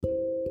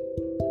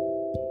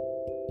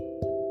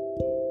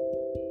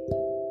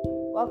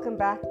Welcome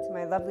back to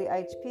my lovely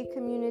IHP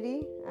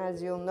community. As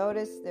you'll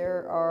notice,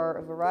 there are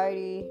a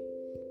variety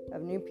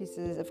of new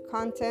pieces of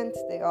content.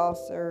 They all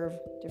serve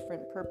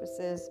different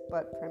purposes,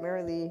 but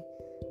primarily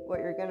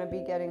what you're going to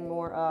be getting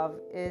more of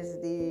is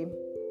the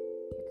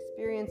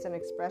experience and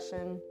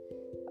expression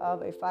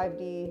of a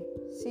 5D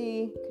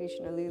C,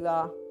 Krishna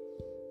Lila,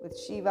 with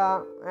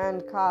Shiva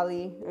and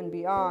Kali and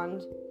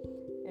beyond,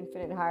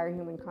 infinite higher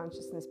human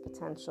consciousness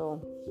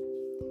potential.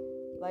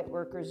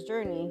 Lightworker's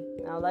journey.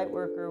 Now,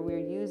 Lightworker, we're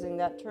using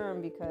that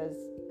term because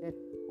it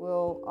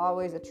will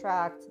always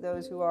attract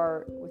those who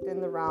are within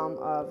the realm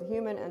of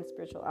human and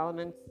spiritual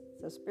elements.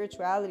 So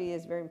spirituality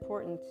is very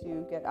important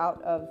to get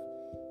out of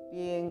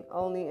being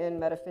only in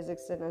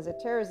metaphysics and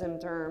esotericism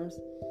terms,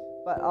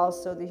 but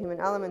also the human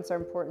elements are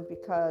important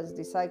because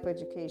the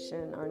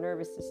psychoeducation, our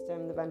nervous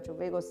system, the ventral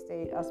vagal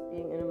state, us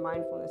being in a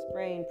mindfulness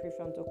brain,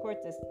 prefrontal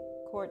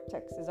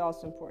cortex is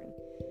also important.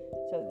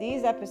 So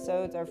these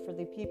episodes are for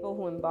the people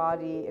who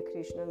embody a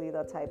Krishna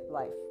Lila type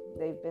life.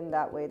 They've been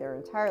that way their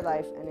entire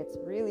life, and it's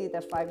really the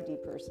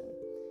 5D person.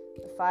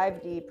 The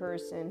 5D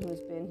person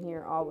who's been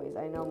here always.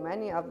 I know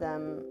many of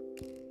them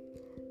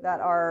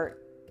that are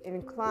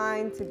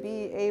inclined to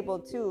be able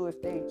to,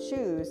 if they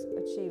choose,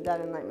 achieve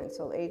that enlightenment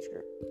soul age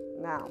group.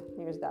 Now,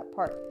 here's that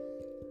part.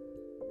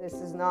 This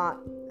is not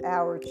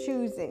our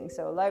choosing.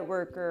 So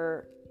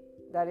Lightworker,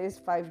 that is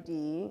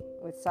 5D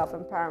with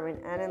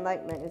self-empowerment and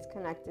enlightenment, is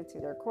connected to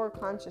their core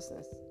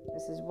consciousness.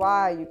 This is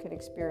why you can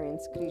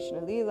experience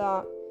Krishna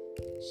Lila,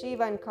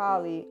 Shiva and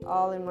Kali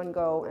all in one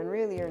go and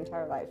really your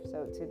entire life.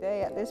 So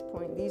today at this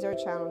point, these are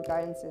channeled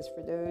guidances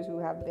for those who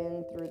have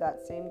been through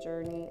that same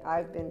journey.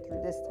 I've been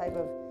through this type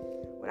of,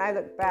 when I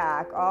look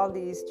back, all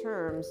these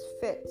terms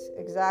fit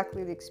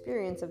exactly the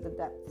experience of the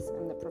depths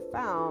and the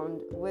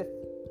profound, with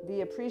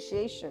the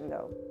appreciation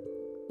though.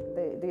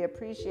 The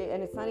appreciate,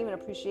 and it's not even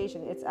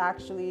appreciation, it's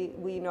actually,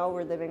 we know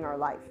we're living our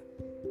life.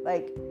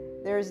 Like,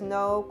 there's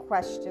no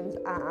questions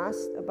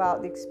asked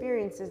about the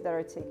experiences that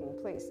are taking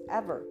place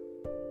ever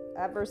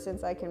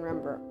since I can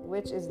remember,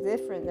 which is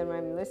different than when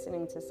I'm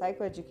listening to a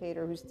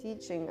psychoeducator who's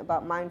teaching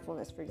about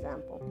mindfulness, for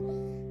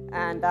example.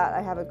 And that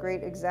I have a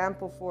great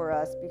example for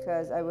us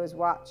because I was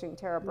watching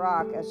Tara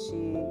Brach as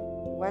she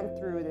went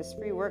through this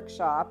free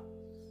workshop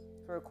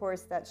for a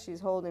course that she's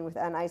holding with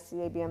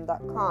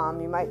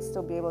nicabm.com. You might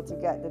still be able to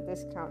get the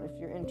discount if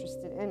you're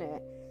interested in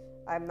it.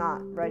 I'm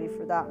not ready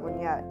for that one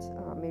yet.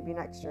 Maybe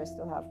next year. I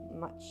still have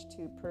much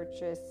to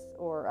purchase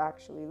or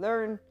actually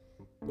learn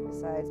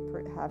besides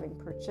having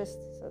purchased,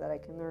 so that I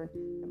can learn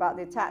about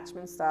the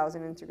attachment styles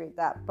and integrate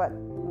that. But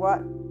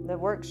what the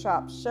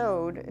workshop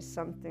showed is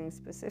something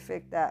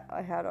specific that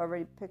I had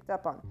already picked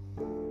up on.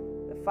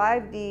 The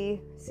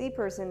 5D C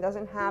person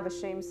doesn't have a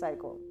shame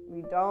cycle.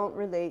 We don't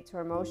relate to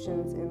our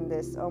emotions in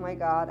this, oh my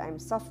God, I'm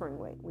suffering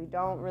way. We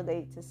don't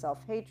relate to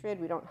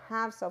self-hatred. We don't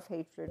have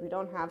self-hatred. We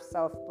don't have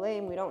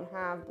self-blame. We don't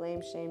have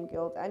blame, shame,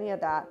 guilt, any of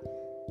that,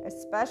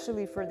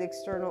 especially for the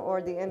external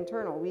or the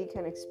internal. We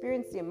can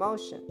experience the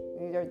emotion.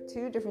 These are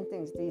two different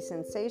things, the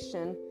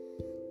sensation.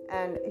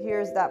 And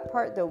here's that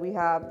part though, we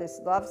have this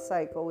love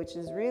cycle, which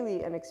is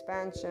really an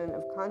expansion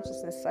of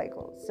consciousness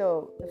cycle.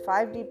 So the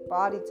 5D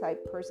body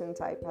type, person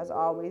type, has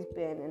always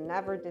been and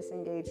never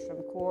disengaged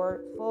from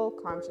core full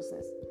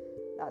consciousness.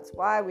 That's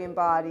why we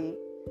embody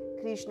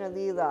Krishna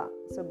Lila.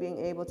 So being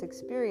able to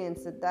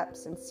experience the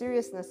depths and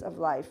seriousness of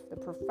life, the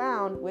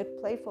profound with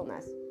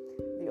playfulness.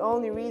 The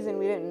only reason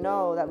we didn't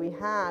know that we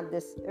had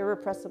this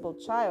irrepressible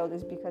child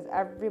is because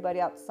everybody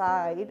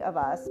outside of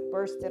us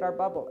bursted our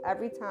bubble.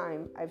 Every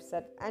time I've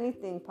said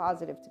anything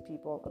positive to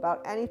people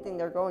about anything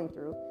they're going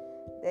through,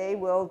 they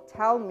will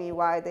tell me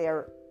why they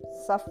are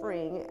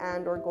suffering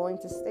and or going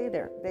to stay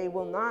there. They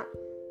will not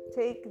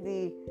take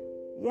the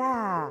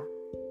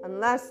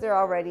unless they're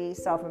already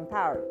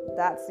self-empowered.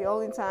 That's the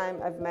only time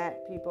I've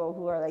met people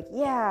who are like,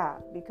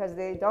 because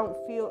they don't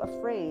feel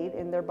afraid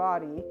in their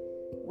body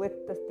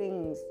with the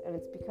things, and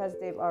it's because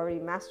they've already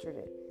mastered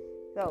it.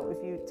 So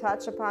if you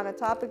touch upon a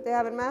topic they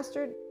haven't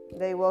mastered,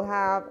 they will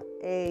have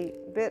a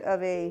bit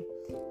of a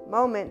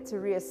moment to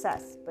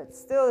reassess. But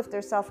still, if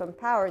they're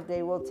self-empowered,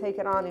 they will take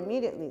it on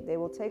immediately. They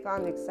will take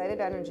on the excited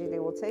energy. They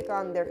will take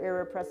on their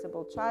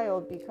irrepressible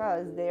child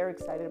because they are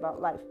excited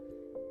about life.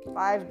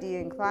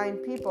 5D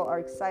inclined people are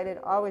excited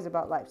always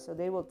about life. So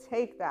they will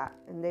take that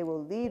and they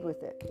will lead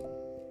with it,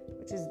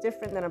 which is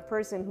different than a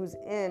person who's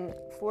in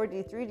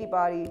 4D, 3D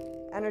body,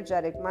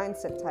 energetic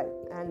mindset type,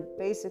 and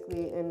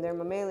basically in their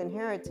mammalian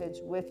heritage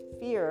with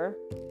fear,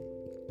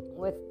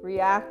 with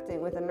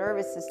reacting with a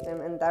nervous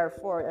system, and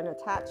therefore an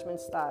attachment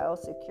style,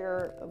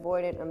 secure,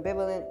 avoidant,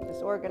 ambivalent,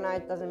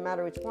 disorganized, doesn't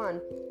matter which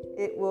one,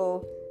 it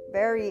will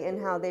vary in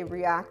how they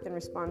react and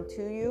respond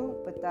to you,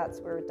 but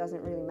that's where it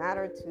doesn't really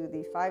matter. To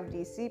the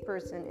 5D C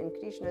person in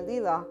Krishna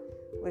Lila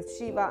with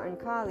Shiva and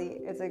Kali,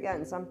 it's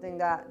again something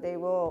that they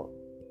will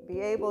be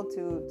able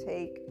to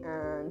take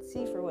and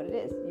see for what it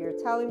is.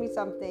 You're telling me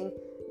something,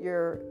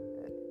 you're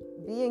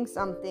being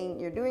something,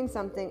 you're doing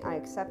something, I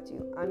accept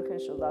you.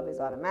 Unconditional love is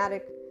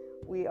automatic.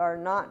 We are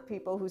not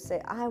people who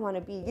say, I want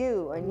to be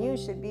you and you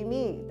should be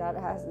me. That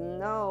has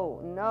no.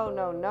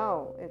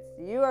 It's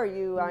you are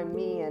you, I'm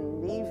me,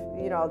 and leave,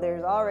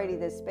 there's already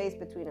this space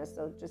between us,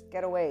 so just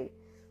get away.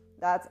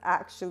 That's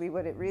actually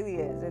what it really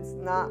is. It's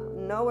not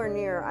nowhere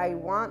near, I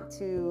want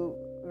to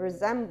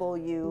resemble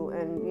you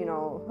and,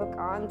 hook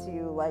onto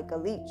you like a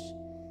leech.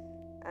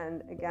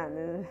 And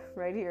again,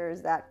 right here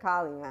is that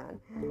Kali, man.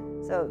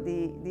 So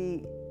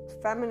the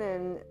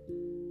feminine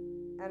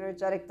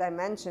energetic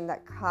dimension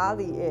that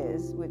Kali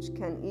is, which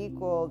can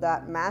equal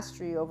that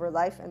mastery over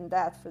life and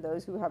death, for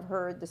those who have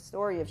heard the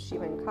story of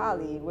Shiva and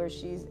Kali, where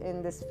she's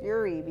in this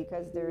fury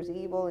because there's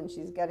evil and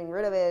she's getting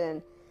rid of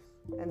it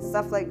and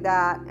stuff like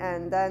that,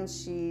 and then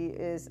she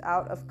is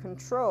out of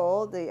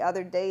control. The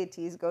other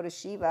deities go to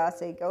Shiva,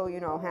 say, go,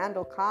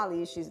 handle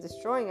Kali, she's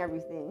destroying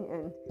everything.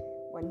 And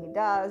when he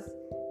does,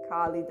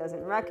 Kali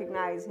doesn't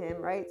recognize him,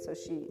 right? So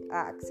she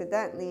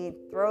accidentally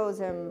throws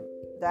him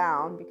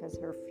down because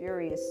her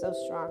fury is so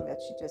strong that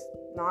she just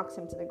knocks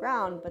him to the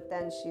ground. But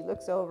then she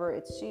looks over,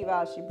 it's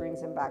Shiva, she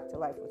brings him back to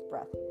life with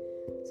breath.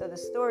 So the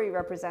story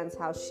represents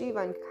how Shiva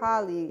and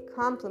Kali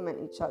complement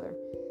each other.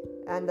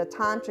 And the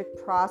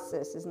tantric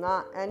process is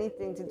not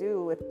anything to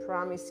do with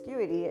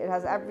promiscuity. It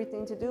has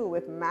everything to do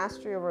with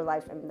mastery over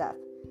life and death.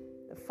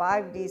 The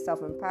 5D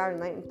self-empowered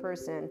enlightened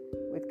person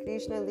with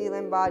Krishna Lila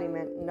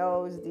embodiment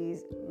knows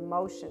these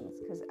emotions,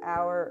 because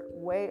our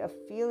way of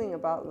feeling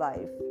about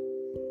life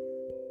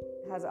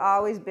has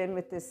always been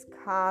with this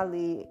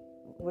Kali,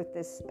 with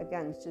this,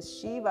 again,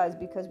 just Shiva, is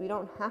because we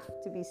don't have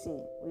to be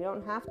seen. We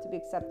don't have to be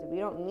accepted. We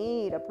don't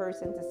need a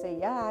person to say,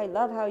 yeah, I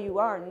love how you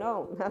are.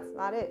 No, that's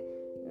not it.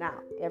 Now,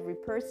 every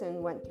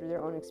person went through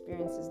their own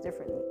experiences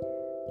differently.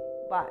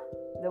 But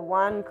the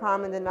one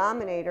common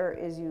denominator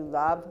is you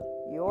love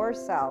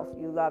yourself.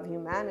 You love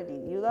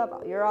humanity.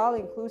 You're all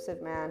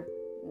inclusive, man.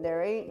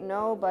 There ain't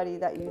nobody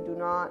that you do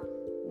not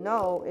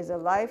know is a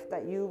life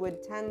that you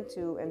would tend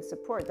to and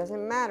support.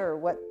 Doesn't matter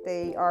what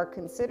they are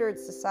considered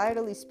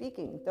societally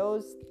speaking.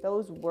 Those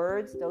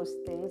words, those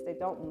things, they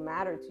don't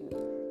matter to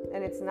you.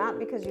 And it's not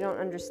because you don't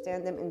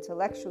understand them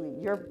intellectually.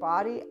 Your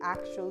body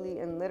actually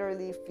and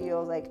literally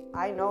feels like,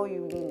 I know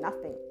you mean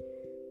nothing.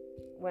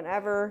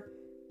 Whenever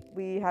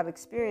we have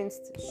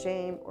experienced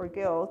shame or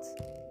guilt,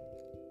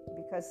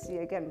 because see,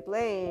 again,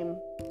 blame,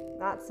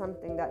 not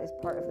something that is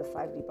part of the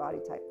 5D body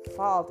type.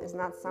 Fault is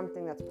not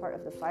something that's part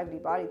of the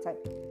 5D body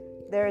type.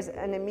 There's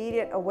an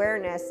immediate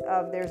awareness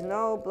of there's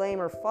no blame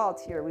or fault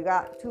here. We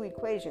got two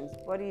equations.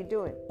 What are you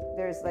doing?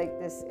 There's like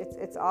this,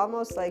 it's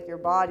almost like your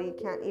body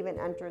can't even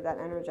enter that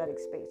energetic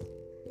space.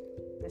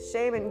 The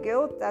shame and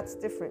guilt, that's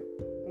different.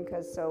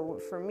 Because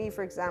so for me,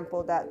 for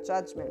example, that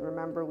judgment,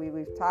 remember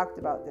we've talked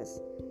about this.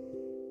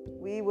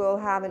 We will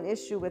have an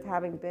issue with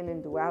having been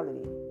in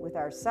duality with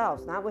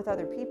ourselves, not with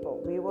other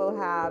people. We will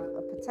have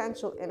a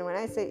potential, and when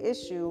I say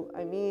issue,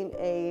 I mean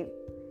a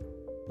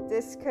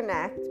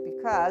disconnect,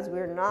 because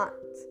we're not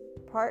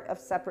part of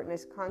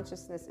separateness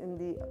consciousness in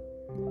the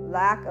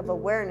lack of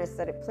awareness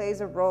that it plays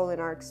a role in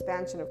our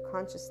expansion of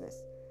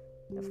consciousness.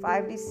 The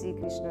 5DC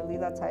Krishna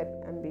Lila type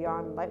and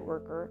beyond light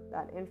worker,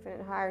 that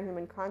infinite higher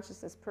human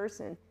consciousness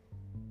person,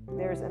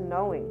 there's a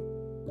knowing.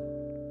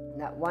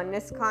 That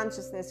oneness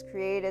consciousness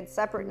created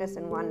separateness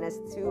and oneness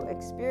to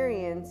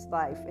experience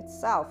life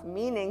itself,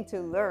 meaning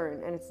to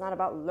learn. And it's not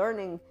about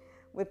learning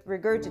with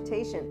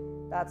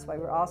regurgitation. That's why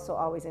we're also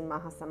always in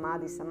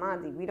Mahasamadhi,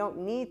 Samadhi. We don't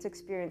need to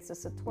experience the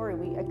Satori.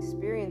 We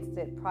experienced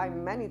it probably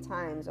many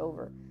times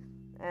over.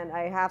 And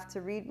I have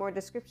to read more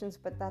descriptions,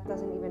 but that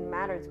doesn't even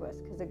matter to us.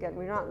 Because again,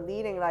 we're not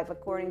leading life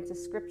according to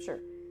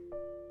scripture.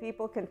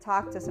 People can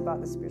talk to us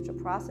about the spiritual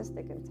process.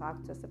 They can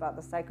talk to us about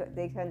the psycho.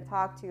 They can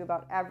talk to you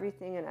about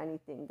everything and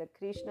anything. The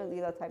Krishna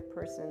Lila type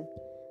person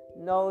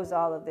knows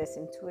all of this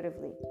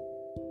intuitively.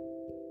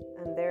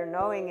 And they're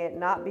knowing it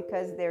not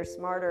because they're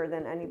smarter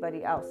than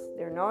anybody else.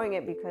 They're knowing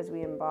it because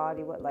we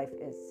embody what life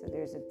is. So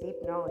there's a deep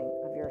knowing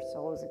of your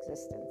soul's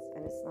existence.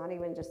 And it's not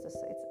even just it's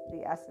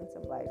the essence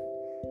of life.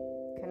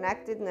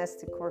 Connectedness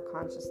to core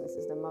consciousness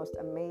is the most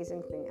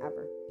amazing thing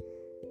ever.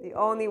 The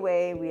only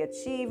way we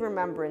achieve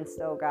remembrance,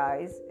 though,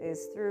 guys,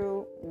 is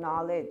through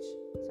knowledge.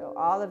 So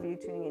all of you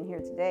tuning in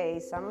here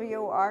today, some of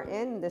you are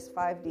in this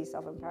 5D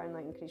self-empowered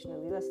enlightened Krishna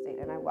Lila state,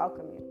 and I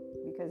welcome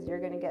you, because you're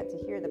going to get to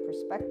hear the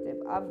perspective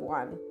of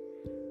one.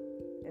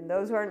 And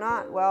those who are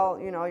not, well,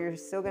 you're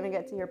still going to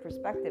get to hear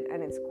perspective,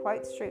 and it's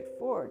quite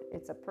straightforward.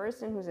 It's a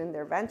person who's in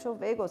their ventral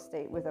vagal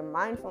state with a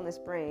mindfulness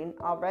brain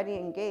already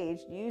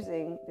engaged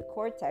using the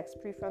cortex,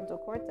 prefrontal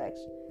cortex,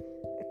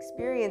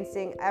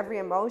 experiencing every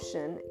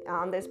emotion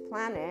on this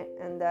planet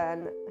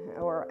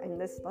or in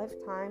this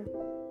lifetime,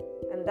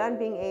 and then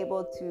being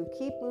able to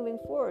keep moving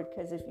forward.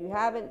 Because if you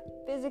haven't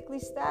physically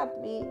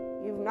stabbed me,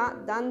 you've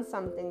not done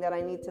something that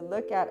I need to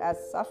look at as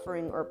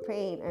suffering or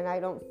pain, and I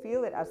don't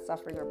feel it as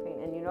suffering or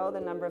pain. And the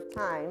number of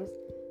times,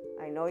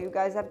 I know you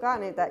guys have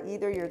gotten it, that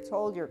either you're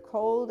told you're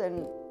cold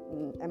and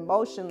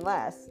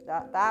emotionless,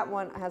 that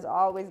one has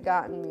always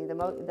gotten me the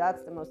most.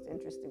 That's the most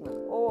interesting one.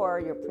 Or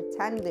you're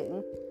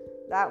pretending.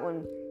 That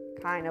one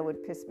kind of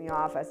would piss me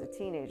off as a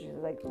teenager.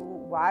 Like,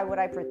 why would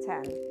I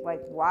pretend?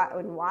 Like,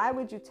 why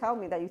would you tell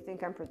me that you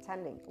think I'm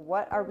pretending?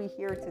 What are we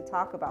here to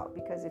talk about?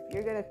 Because if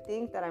you're going to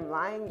think that I'm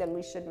lying, then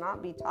we should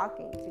not be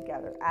talking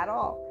together at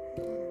all.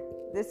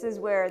 This is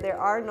where there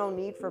are no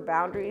need for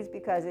boundaries,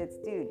 because it's,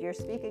 dude, you're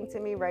speaking to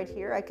me right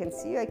here. I can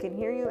see you, I can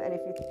hear you. And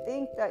if you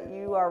think that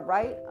you are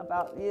right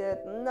about it,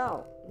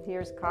 no,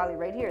 here's Kali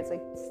right here. It's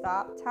like,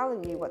 stop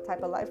telling me what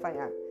type of life I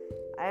am.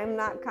 I am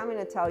not coming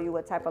to tell you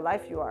what type of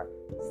life you are.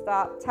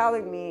 Stop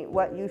telling me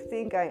what you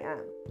think I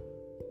am.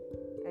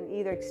 And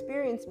either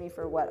experience me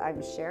for what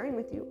I'm sharing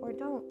with you or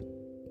don't.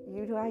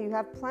 You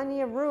have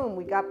plenty of room.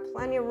 We got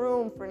plenty of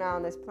room for now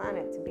on this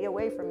planet to be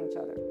away from each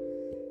other.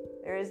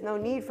 There is no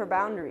need for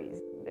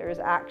boundaries. There is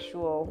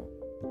actual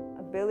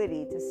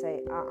ability to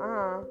say,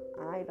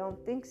 I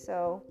don't think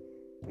so.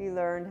 We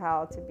learned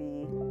how to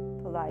be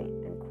polite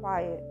and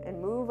quiet and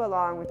move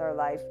along with our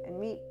life and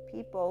meet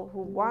people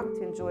who want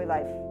to enjoy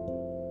life,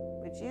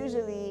 which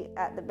usually,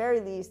 at the very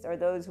least, are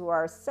those who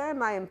are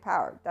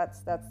semi-empowered.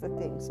 That's the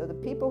thing. So the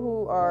people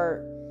who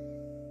are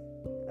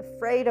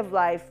afraid of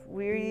life,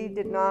 we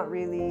did not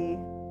really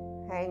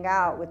hang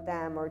out with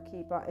them or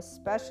keep on,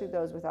 especially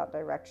those without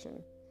direction.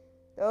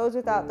 Those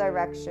without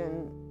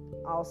direction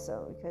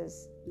also,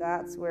 because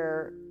that's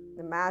where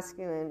the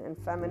masculine and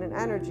feminine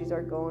energies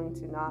are going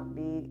to not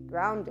be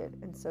grounded.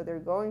 And so they're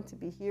going to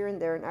be here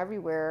and there and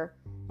everywhere,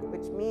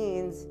 which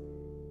means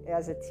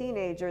as a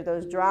teenager,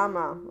 those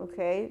drama,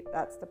 okay,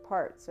 that's the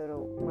part.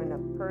 So when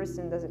a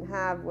person doesn't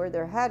have where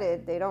they're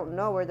headed, they don't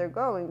know where they're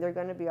going, they're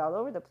going to be all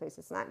over the place.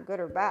 It's not good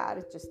or bad,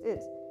 it just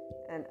is.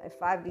 And a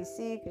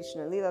 5DC,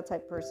 Krishna Lila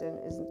type person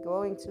is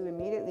going to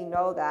immediately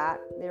know that.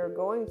 They're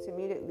going to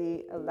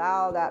immediately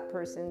allow that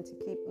person to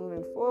keep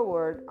moving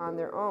forward on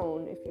their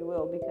own, if you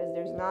will, because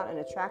there's not an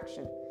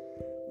attraction.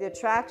 The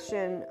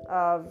attraction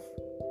of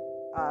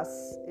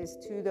us is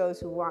to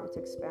those who want to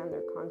expand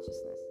their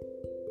consciousness,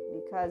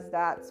 because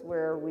that's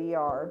where we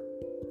are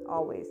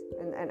always.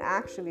 And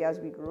actually, as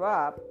we grew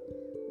up,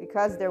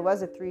 because there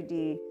was a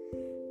 3D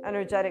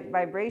energetic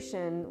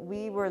vibration,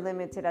 we were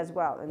limited as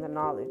well in the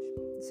knowledge.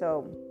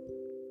 So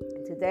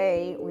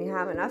today we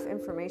have enough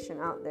information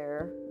out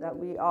there that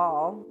we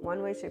all,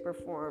 one way, shape, or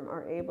form,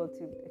 are able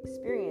to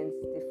experience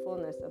the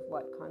fullness of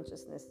what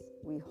consciousness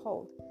we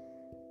hold.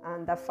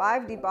 And the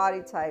 5D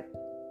body type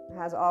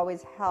has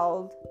always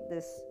held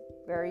this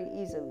very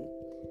easily.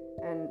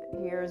 And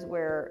here's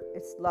where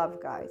it's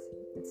love, guys.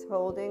 It's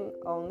holding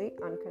only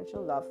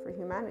unconditional love for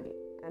humanity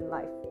and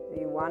life.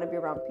 You want to be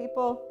around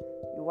people,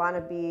 you want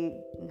to be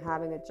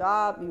having a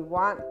job, you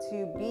want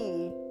to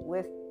be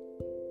with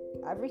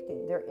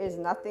everything. There is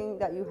nothing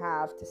that you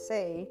have to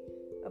say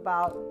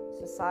about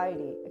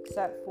society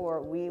except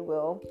for we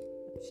will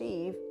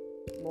achieve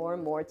more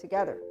and more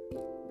together.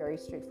 Very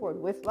straightforward,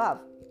 with love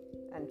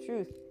and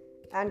truth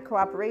and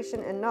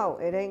cooperation. And no,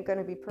 it ain't going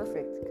to be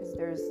perfect, because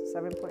there's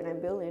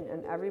 7.9 billion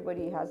and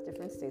everybody has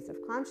different states of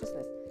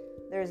consciousness.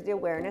 There's the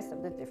awareness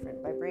of the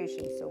different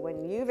vibrations. So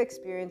when you've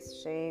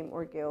experienced shame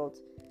or guilt,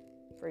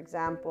 for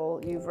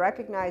example, you've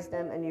recognized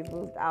them and you've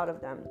moved out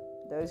of them.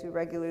 Those who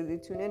regularly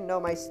tune in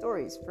know my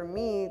stories. For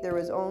me, there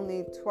was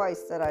only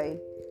twice that I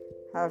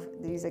have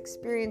these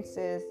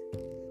experiences.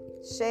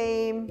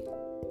 Shame,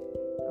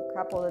 a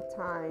couple of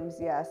times,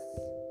 yes.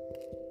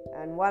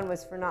 And one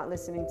was for not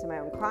listening to my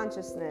own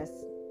consciousness.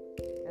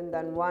 And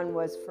then one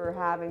was for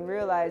having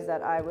realized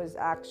that I was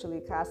actually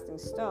casting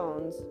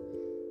stones.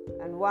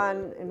 And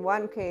in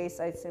one case,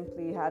 I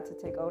simply had to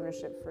take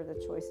ownership for the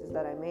choices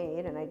that I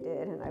made, and I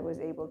did. And I was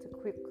able to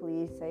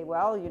quickly say,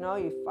 well,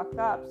 you fucked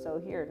up. So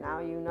here,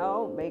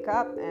 now make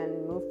up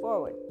and move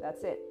forward.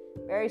 That's it.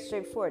 Very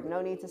straightforward.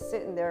 No need to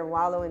sit in there and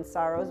wallow in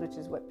sorrows, which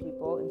is what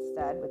people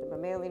instead with a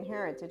mammalian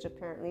heritage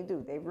apparently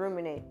do. They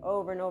ruminate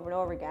over and over and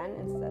over again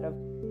instead of,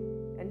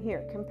 and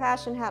here,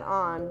 compassion hat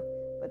on.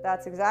 But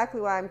that's exactly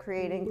why I'm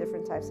creating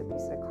different types of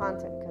pieces of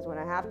content, because when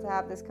I have to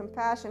have this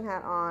compassion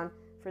hat on,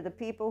 for the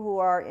people who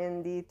are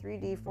in the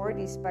 3D,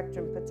 4D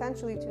spectrum,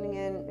 potentially tuning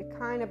in, it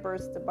kind of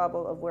bursts the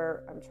bubble of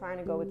where I'm trying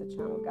to go with the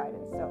channel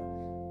guidance.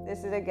 So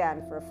this is,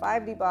 again, for a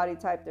 5D body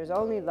type, there's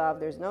only love,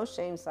 there's no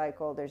shame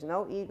cycle, there's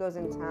no egos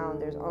in town,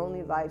 there's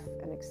only life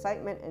and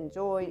excitement and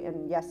joy.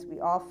 And yes,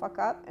 we all fuck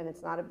up, and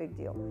it's not a big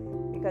deal,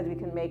 because we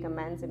can make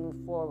amends and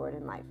move forward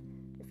in life.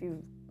 If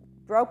you've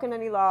broken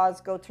any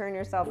laws, go turn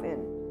yourself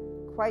in.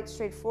 Quite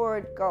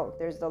straightforward, go.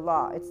 There's the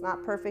law. It's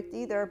not perfect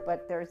either,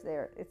 but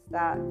it's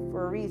that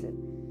for a reason.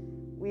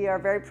 We are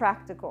very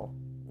practical.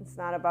 It's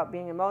not about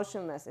being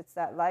emotionless. It's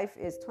that life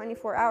is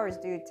 24 hours,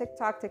 dude. Tick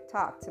tock, tick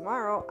tock.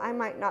 Tomorrow, I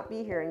might not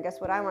be here. And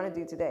guess what I want to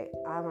do today?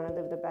 I want to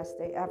live the best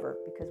day ever.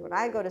 Because when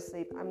I go to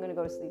sleep, I'm going to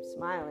go to sleep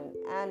smiling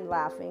and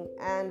laughing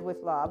and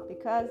with love.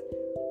 Because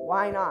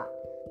why not?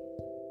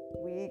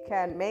 We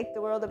can make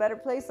the world a better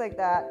place like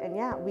that. And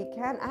yeah, we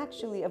can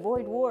actually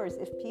avoid wars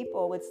if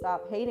people would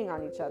stop hating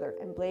on each other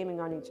and blaming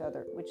on each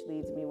other, which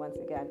leads me once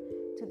again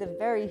to the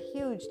very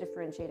huge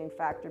differentiating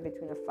factor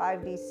between a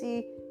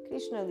 5DC,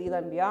 Krishna Lila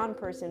and beyond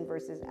person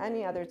versus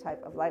any other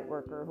type of light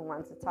worker who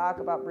wants to talk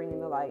about bringing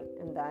the light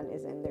and then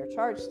is in their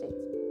charge states.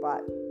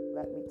 But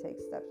let me take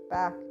steps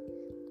back,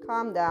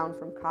 calm down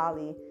from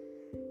Kali,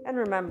 and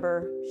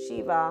remember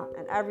Shiva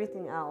and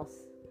everything else,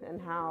 and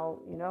how,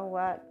 you know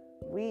what,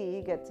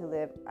 we get to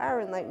live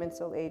our Enlightenment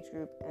Soul Age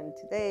group, and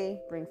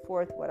today bring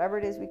forth whatever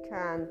it is we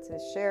can to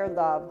share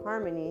love,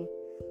 harmony,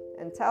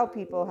 and tell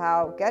people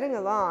how getting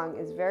along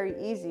is very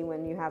easy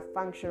when you have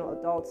functional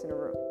adults in a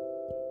room.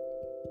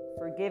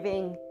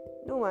 Forgiving,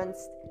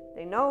 nuanced,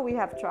 they know we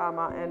have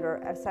trauma, and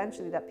are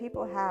essentially that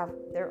people have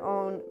their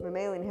own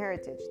mammalian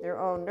heritage, their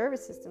own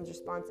nervous system's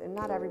response, and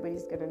not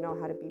everybody's going to know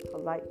how to be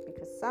polite,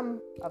 because some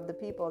of the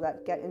people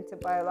that get into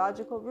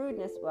biological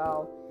rudeness,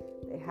 well,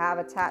 they have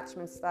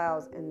attachment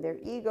styles, and their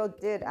ego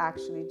did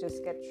actually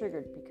just get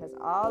triggered because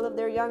all of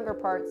their younger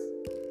parts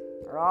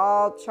are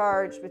all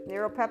charged with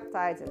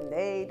neuropeptides, and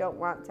they don't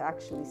want to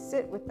actually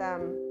sit with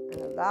them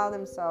and allow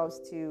themselves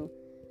to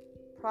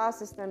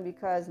process them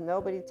because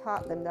nobody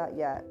taught them that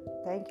yet.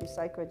 Thank you,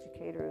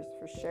 psychoeducators,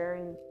 for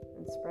sharing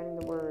and spreading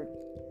the word.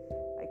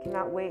 I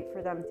cannot wait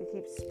for them to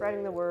keep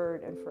spreading the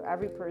word, and for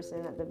every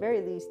person at the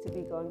very least to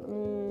be going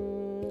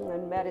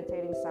and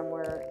meditating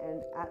somewhere,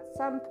 and at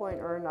some point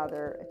or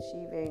another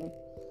achieving,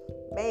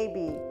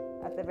 maybe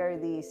at the very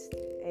least,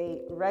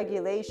 a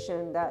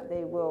regulation that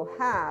they will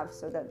have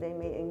so that they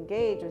may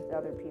engage with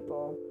other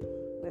people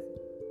with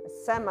a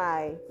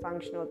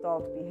semi-functional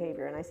adult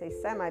behavior. And I say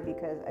semi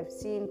because I've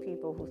seen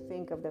people who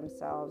think of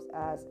themselves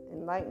as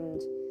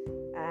enlightened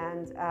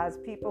and as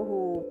people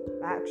who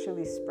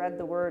actually spread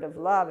the word of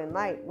love and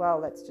light. Well,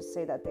 let's just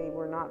say that they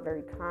were not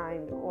very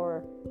kind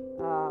or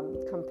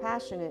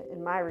compassionate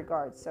in my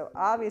regard. So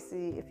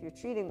obviously, if you're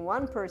treating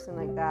one person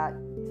like that,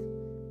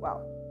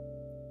 well,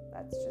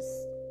 that's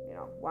just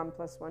 1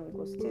 + 1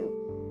 =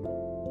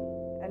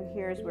 2. And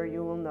here's where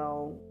you will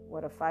know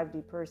what a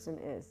 5D person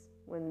is.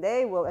 When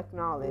they will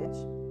acknowledge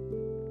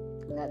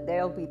that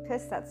they'll be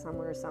pissed at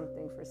someone or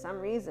something for some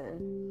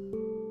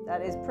reason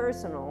that is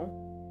personal,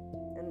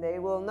 and they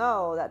will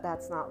know that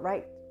that's not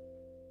right.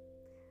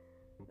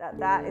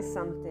 That is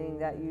something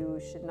that you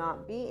should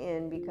not be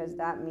in, because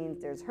that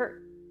means there's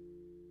hurt.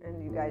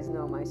 And you guys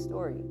know my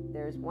story.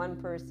 There's one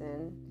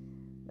person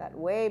that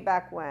way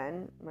back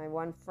when, my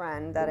one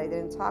friend that I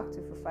didn't talk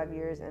to for 5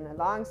 years, and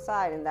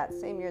alongside in that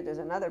same year there's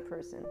another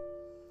person,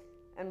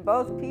 and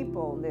both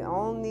people, the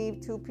only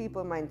two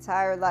people in my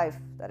entire life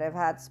that I've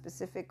had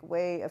specific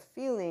way of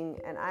feeling,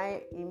 and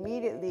I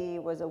immediately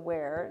was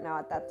aware. Now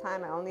at that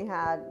time I only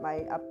had my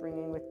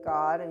upbringing with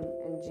God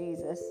and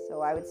Jesus,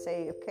 so I would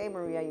say, okay,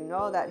 Maria, you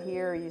know that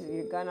here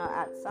you're gonna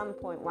at some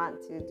point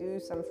want to do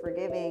some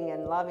forgiving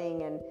and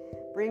loving and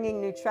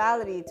bringing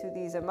neutrality to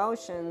these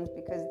emotions,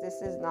 because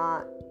this is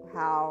not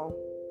how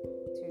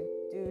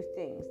to do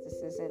things.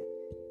 This isn't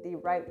the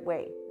right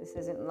way. This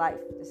isn't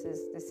life. This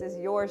is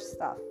your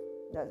stuff.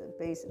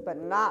 But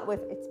not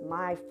with it's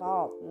my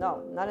fault.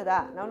 No, none of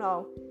that.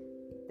 No.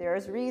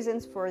 There's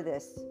reasons for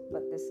this,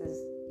 but this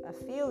is a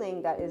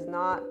feeling that is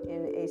not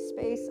in a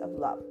space of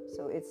love.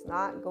 So it's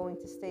not going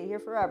to stay here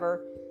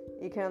forever.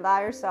 You can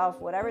allow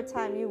yourself whatever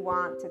time you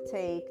want to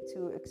take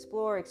to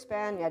explore,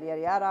 expand, yada,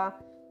 yada, yada.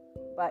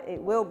 But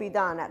it will be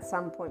done at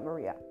some point,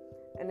 Maria.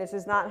 And this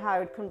is not how I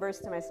would converse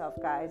to myself,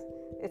 guys.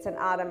 It's an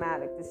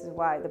automatic. This is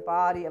why the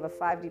body of a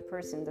 5D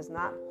person does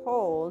not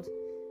hold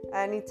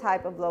any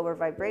type of lower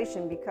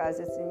vibration, because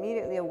it's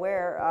immediately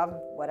aware of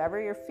whatever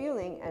you're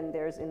feeling, and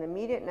there's an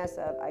immediateness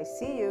of, I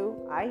see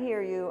you, I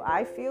hear you,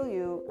 I feel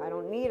you. I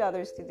don't need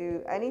others to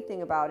do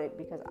anything about it,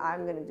 because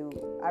I'm going to do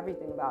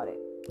everything about it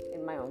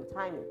in my own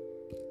timing.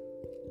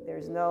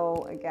 There's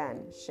no,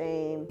 again,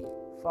 shame,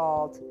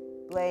 fault,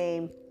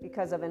 blame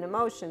because of an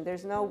emotion.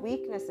 There's no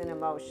weakness in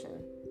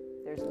emotion.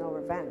 There's no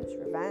revenge.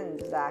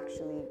 Revenge is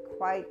actually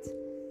quite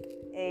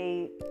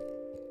a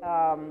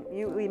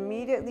you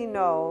immediately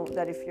know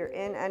that if you're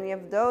in any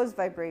of those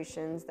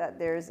vibrations, that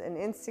there's an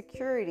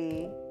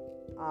insecurity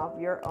of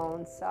your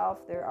own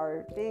self. There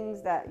are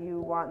things that you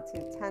want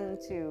to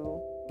tend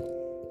to.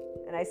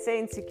 And I say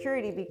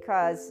insecurity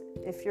because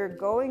if you're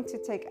going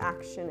to take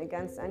action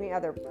against any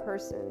other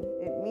person,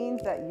 it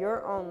means that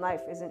your own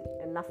life isn't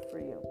enough for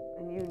you,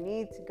 and you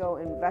need to go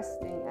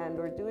investing and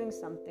or doing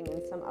something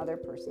in some other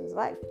person's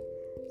life.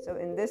 So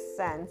in this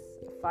sense,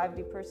 a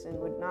 5D person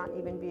would not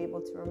even be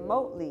able to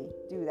remotely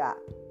do that,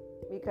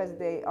 because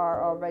they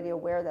are already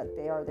aware that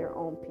they are their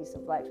own piece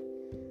of life.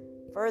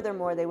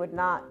 Furthermore, they would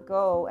not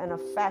go and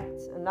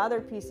affect another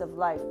piece of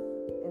life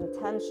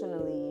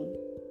intentionally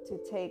to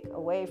take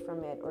away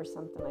from it or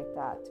something like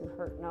that, to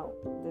hurt. No,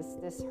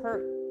 this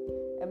hurt,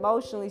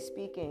 emotionally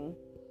speaking,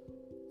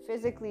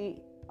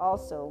 physically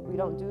also, we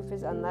don't do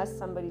unless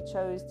somebody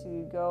chose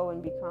to go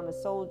and become a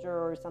soldier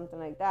or something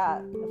like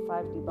that, the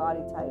 5D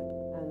body type,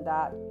 and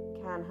that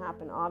can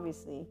happen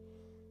obviously,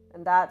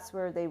 and that's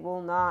where they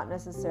will not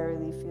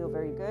necessarily feel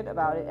very good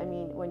about it. I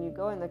mean, when you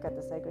go and look at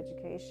the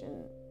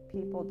psychoeducation,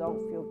 people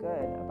don't feel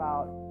good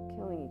about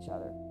killing each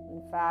other.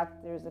 In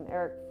fact, there's an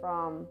Eric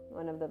Fromm,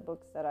 one of the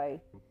books that I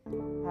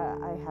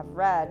have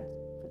read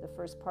for the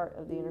first part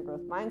of the Inner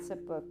Growth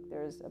Mindset book.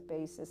 There's a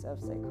basis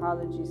of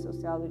psychology,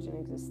 sociology,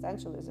 and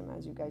existentialism,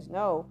 as you guys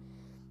know.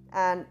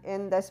 And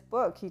in this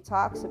book, he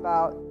talks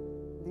about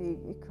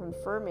the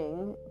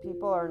confirming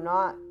people are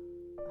not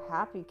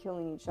happy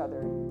killing each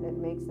other. It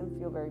makes them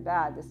feel very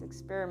bad. This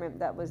experiment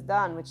that was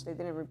done, which they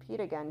didn't repeat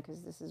again,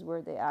 because this is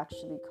where they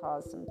actually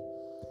caused some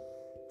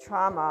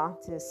trauma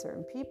to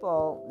certain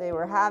people. They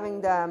were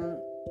having them,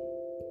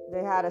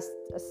 they had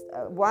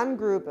one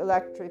group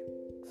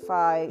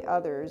electrify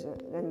others,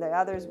 and the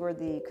others were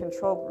the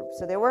control group.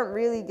 So they weren't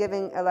really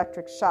giving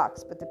electric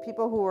shocks, but the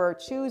people who were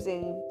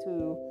choosing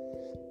to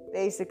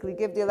basically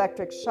give the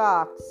electric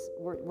shocks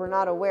were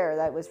not aware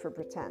that it was for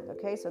pretend.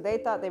 Okay, so they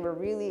thought they were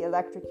really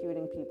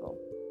electrocuting people,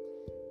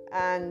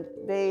 and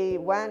they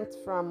went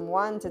from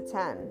 1 to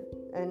 10,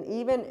 and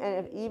even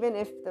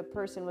if the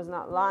person was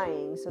not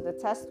lying, so the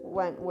test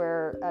went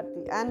where at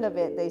the end of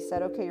it they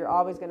said, okay, you're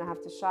always going to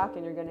have to shock,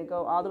 and you're going to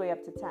go all the way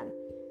up to 10.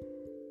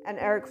 And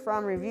Erich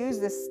Fromm reviews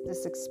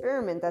this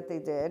experiment that they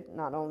did,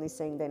 not only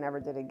saying they never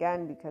did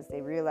again because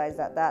they realized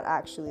that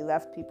actually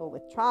left people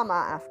with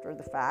trauma after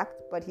the fact,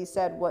 but he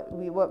said what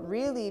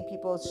really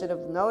people should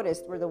have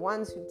noticed were the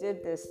ones who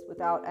did this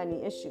without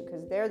any issue,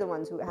 because they're the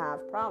ones who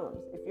have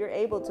problems. If you're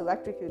able to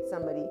electrocute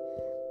somebody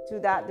to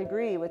that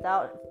degree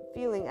without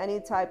feeling any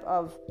type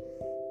of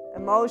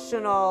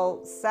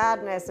emotional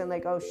sadness and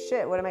like, oh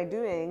shit, what am I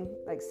doing?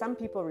 Like, some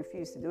people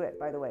refuse to do it,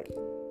 by the way.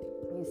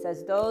 He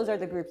says those are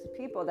the groups of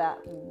people that,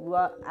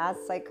 as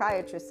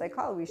psychiatrists,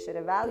 psychologists, we should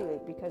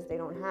evaluate, because they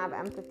don't have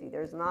empathy.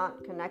 There's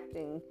not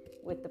connecting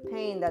with the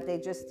pain that they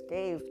just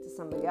gave to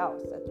somebody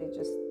else, that they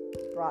just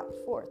brought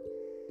forth.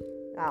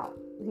 Now,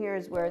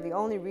 here's where the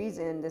only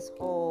reason this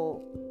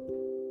whole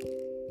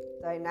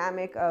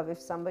dynamic of if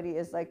somebody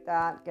is like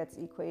that gets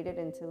equated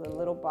into a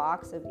little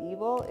box of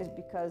evil is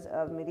because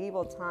of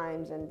medieval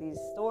times and these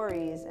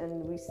stories,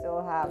 and we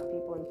still have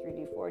people in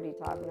 3D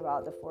 4D talking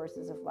about the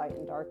forces of light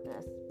and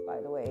darkness, by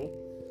the way,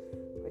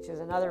 which is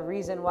another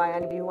reason why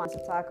anybody who wants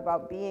to talk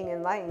about being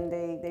enlightened,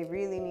 they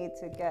really need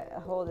to get a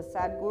hold of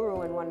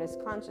Sadhguru and oneness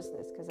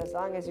consciousness, because as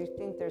long as you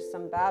think there's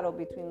some battle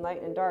between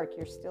light and dark,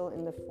 you're still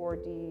in the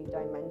 4D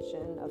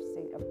dimension of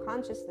state of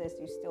consciousness.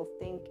 You still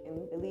think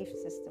in belief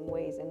system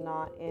ways and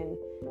not in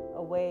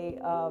a way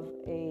of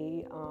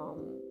a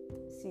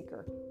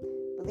seeker.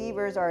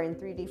 Believers are in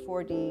 3D,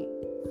 4D,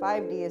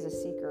 5D as a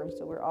seeker,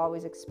 so we're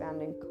always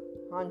expanding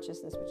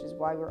consciousness, which is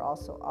why we're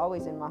also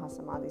always in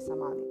Mahasamadhi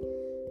Samadhi.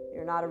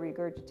 You're not a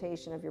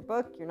regurgitation of your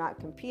book. You're not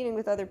competing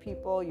with other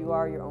people. You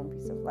are your own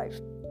piece of life.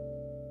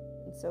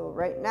 And so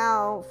right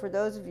now, for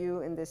those of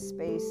you in this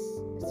space,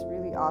 it's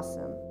really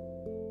awesome,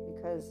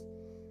 because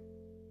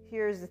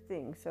here's the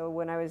thing. So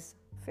when I was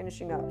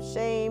finishing up,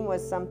 shame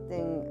was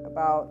something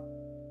about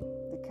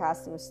the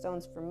casting of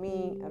stones for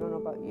me. I don't know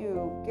about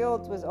you.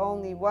 Guilt was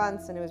only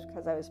once, and it was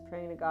because I was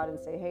praying to God and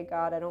say, hey,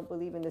 God, I don't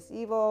believe in this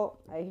evil.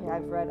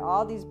 I've read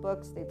all these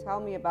books. They tell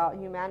me about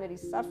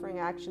humanity's suffering.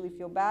 I actually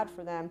feel bad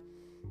for them,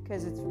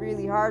 because it's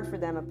really hard for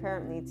them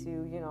apparently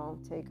to,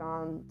 take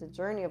on the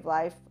journey of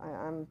life.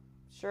 I'm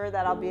sure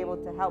that I'll be able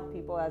to help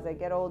people as I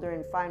get older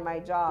and find my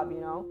job,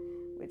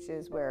 which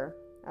is where,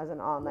 as an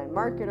online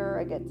marketer,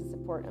 I get to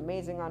support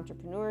amazing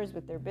entrepreneurs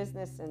with their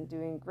business and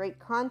doing great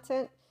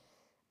content.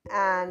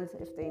 And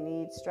if they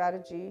need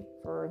strategy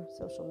for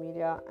social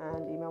media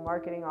and email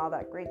marketing, all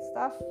that great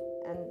stuff.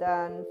 And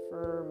then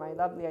for my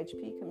lovely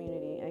HP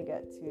community, I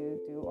get to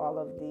do all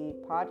of the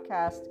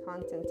podcast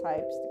content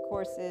types. The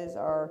courses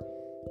are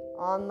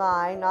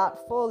online,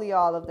 not fully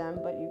all of them,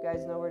 but you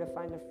guys know where to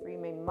find the free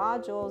main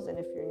modules. And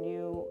if you're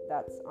new,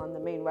 that's on the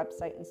main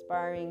website,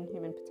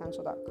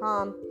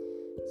 inspiringhumanpotential.com.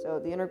 So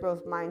the inner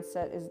growth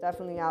mindset is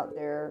definitely out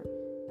there.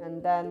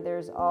 And then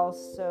there's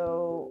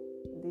also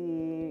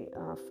the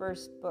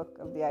first book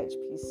of the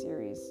IHP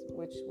series,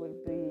 which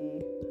would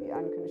be the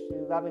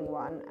Unconditionally Loving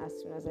one, as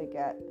soon as I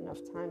get enough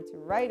time to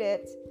write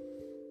it.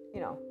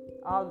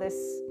 All this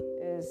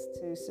is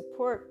to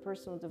support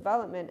personal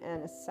development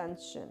and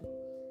ascension.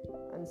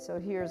 And so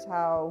here's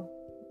how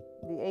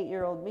the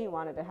 8-year-old me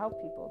wanted to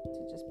help people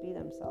to just be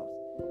themselves.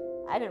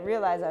 I didn't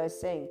realize I was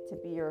saying to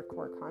be your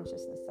core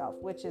consciousness self,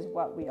 which is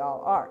what we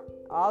all are.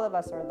 All of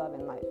us are love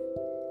and light.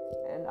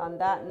 And on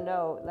that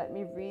note, let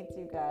me read to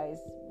you guys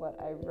what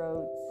I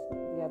wrote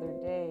the other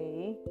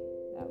day.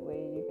 That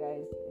way you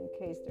guys, in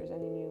case there's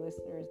any new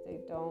listeners, they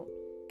don't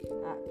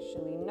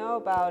actually know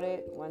about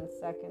it. 1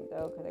 second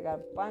though, because I got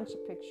a bunch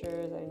of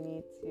pictures. I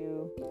need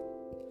to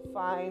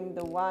find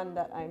the one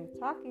that I'm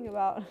talking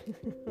about,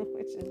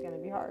 which is going to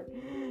be hard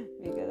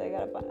because I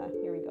got a bunch.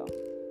 Here we go.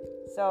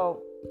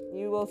 So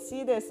you will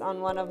see this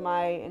on one of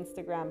my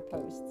Instagram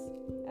posts,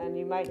 and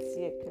you might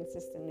see it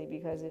consistently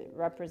because it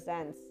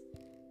represents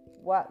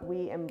what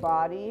we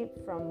embody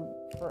from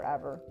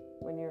forever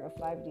when you're a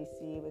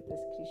 5DC with this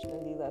Krishna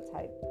Lila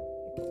type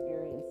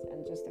experience,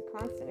 and just a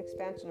constant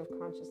expansion of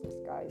consciousness,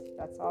 guys.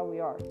 That's all we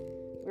are.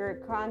 We're a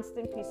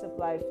constant piece of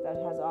life that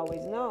has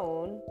always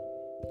known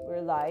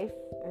we're life,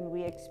 and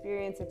we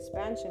experience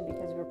expansion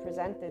because we're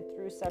presented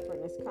through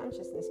separateness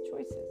consciousness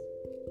choices.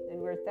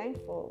 And we're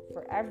thankful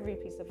for every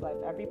piece of life,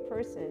 every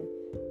person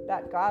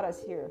that got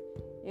us here.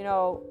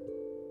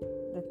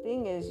 the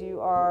thing is, you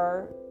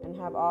are and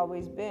have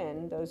always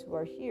been, those who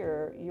are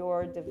here,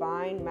 your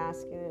divine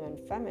masculine and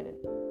feminine.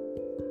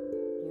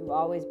 You've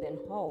always been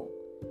whole.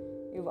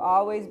 You've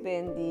always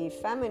been the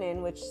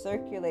feminine, which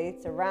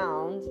circulates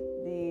around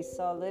the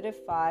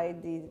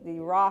solidified, the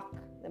rock,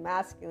 the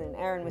masculine.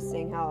 Aaron was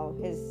saying how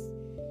his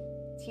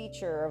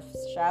teacher of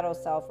shadow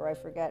self, or I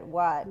forget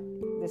what,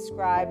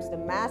 describes the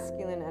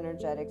masculine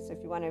energetics. So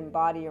if you want to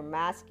embody your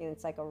masculine,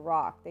 it's like a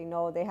rock. They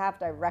know, they have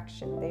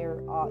direction.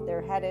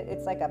 They're headed.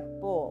 It's like a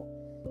bull.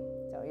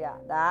 So yeah,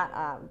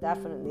 that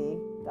definitely.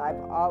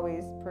 I've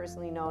always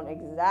personally known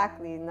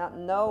exactly.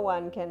 No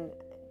one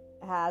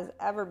has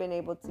ever been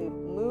able to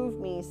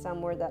move me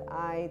somewhere that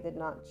I did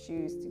not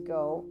choose to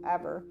go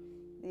ever.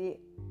 The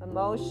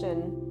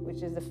emotion,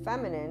 which is the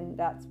feminine,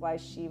 that's why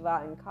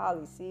Shiva and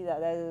Kali, see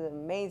that is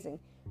amazing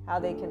how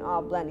they can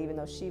all blend, even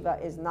though Shiva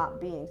is not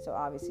being, so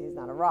obviously he's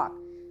not a rock,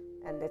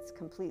 and it's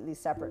completely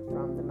separate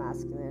from the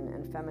masculine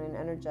and feminine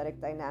energetic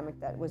dynamic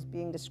that was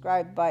being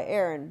described by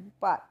Aaron.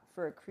 But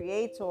for a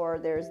creator,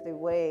 there's the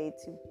way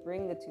to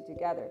bring the two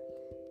together.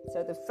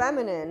 So the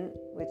feminine,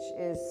 which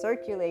is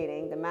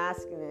circulating the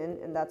masculine,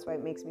 and that's why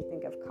it makes me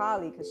think of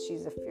Kali, because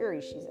she's a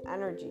fury, she's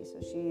energy, so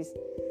she's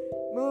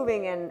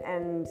moving,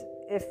 and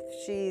if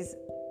she's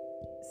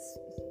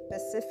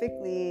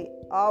specifically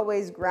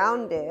always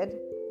grounded,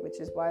 which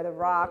is why the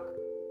rock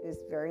is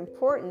very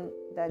important,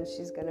 then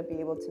she's going to be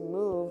able to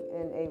move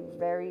in a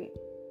very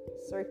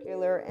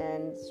circular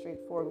and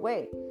straightforward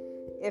way.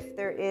 If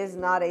there is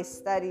not a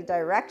steady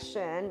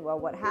direction, well,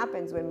 what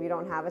happens when we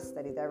don't have a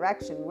steady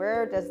direction?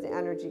 Where does the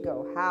energy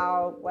go?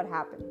 What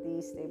happened?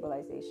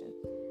 Destabilization.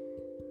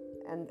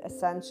 And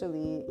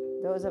essentially,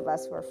 those of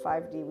us who are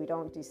 5D, we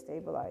don't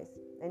destabilize.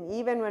 And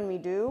even when we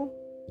do,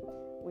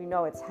 we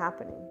know it's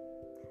happening.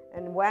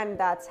 And when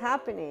that's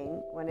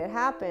happening, when it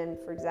happened,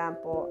 for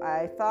example,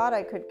 I thought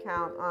I could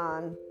count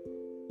on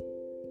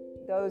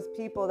those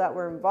people that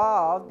were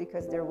involved,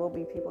 because there will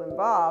be people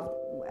involved.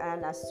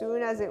 And as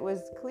soon as it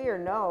was clear,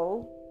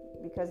 no,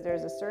 because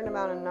there's a certain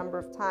amount of number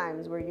of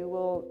times where you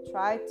will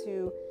try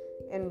to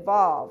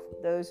involve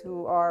those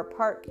who are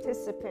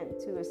participant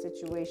to a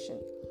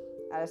situation.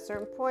 At a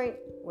certain point,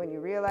 when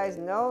you realize,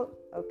 no,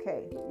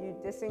 okay, you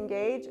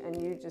disengage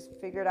and you just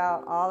figure it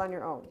out all on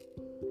your own.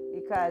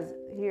 Because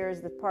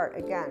here's the part,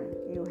 again,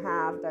 you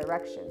have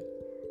direction.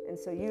 And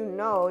so you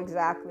know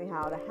exactly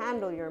how to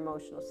handle your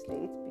emotional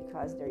states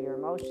because they're your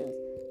emotions.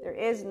 There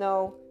is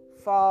no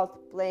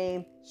fault,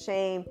 blame,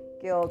 shame,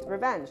 guilt,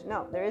 revenge.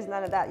 No, there is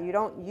none of that. You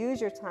don't use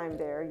your time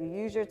there. You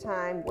use your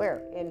time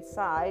where?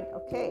 Inside.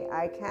 Okay,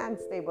 I can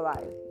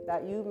stabilize.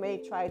 That you may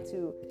try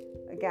to,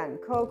 again,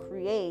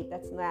 co-create.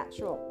 That's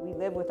natural. We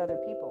live with other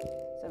people.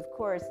 So of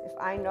course, if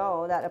I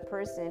know that a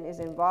person is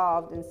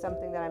involved in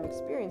something that I'm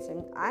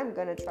experiencing, I'm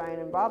going to try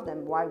and involve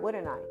them. Why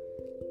wouldn't I?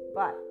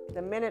 But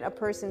the minute a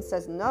person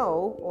says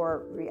no,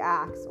 or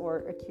reacts,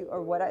 or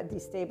what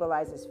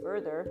destabilizes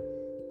further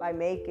by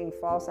making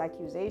false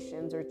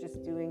accusations or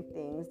just doing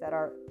things that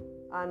are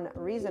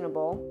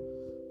unreasonable,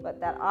 but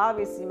that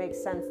obviously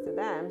makes sense to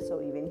them.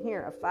 So even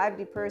here, a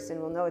 5D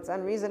person will know it's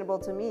unreasonable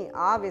to me.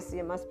 Obviously,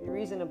 it must be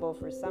reasonable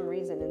for some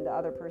reason in the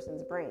other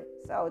person's brain.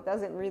 So it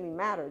doesn't really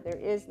matter. There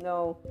is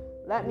no,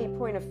 let me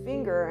point a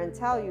finger and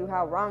tell you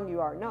how wrong you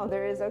are. No,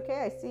 there is,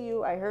 okay, I see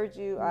you, I heard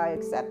you, I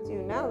accept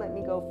you. Now let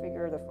me go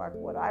figure the fuck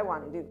what I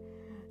want to do.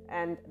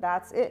 And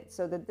that's it.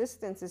 So the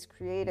distance is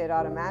created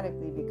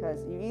automatically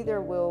because you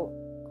either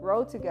will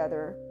grow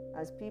together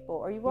as people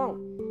or you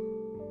won't.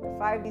 The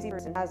 5D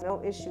person has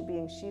no issue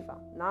being Shiva,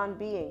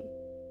 non-being,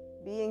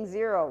 being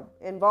zero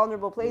in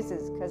vulnerable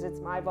places, because it's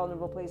my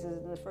vulnerable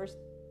places in the first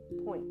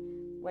point.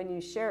 When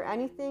you share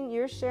anything,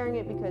 you're sharing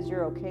it because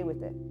you're okay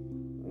with it.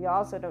 We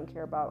also don't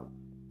care about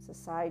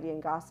society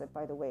and gossip,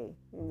 by the way.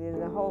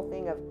 The whole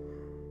thing of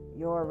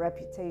your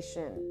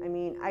reputation. I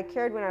mean, I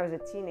cared when I was a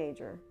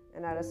teenager,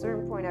 and at a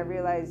certain point I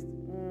realized,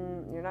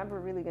 you're never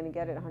really going to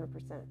get it 100%.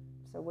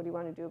 So what do you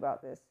want to do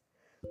about this?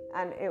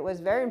 And it was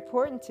very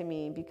important to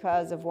me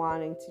because of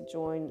wanting to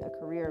join a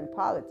career in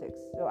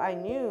politics. So I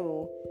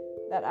knew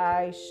that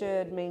I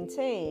should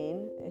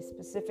maintain a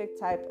specific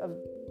type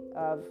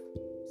of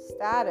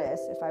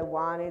status if I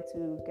wanted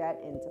to get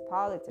into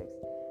politics.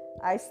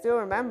 I still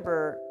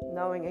remember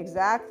knowing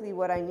exactly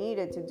what I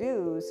needed to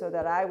do so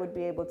that I would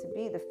be able to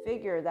be the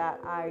figure that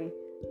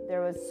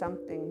there was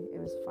something, it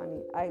was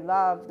funny. I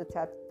love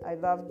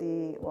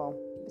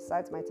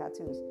besides my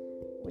tattoos,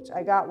 which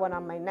I got one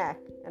on my neck,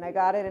 and I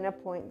got it in a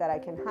point that I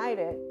can hide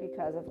it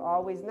because of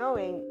always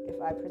knowing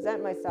if I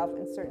present myself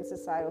in certain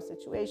societal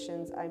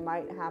situations, I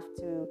might have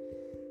to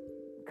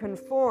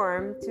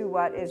conform to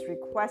what is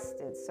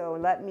requested. So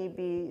let me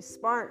be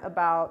smart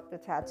about the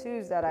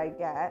tattoos that I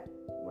get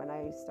when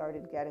I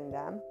started getting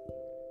them.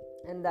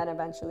 And then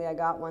eventually I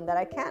got one that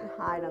I can't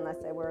hide unless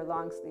I wear a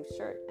long sleeve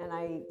shirt. And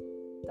I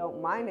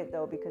don't mind it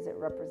though, because it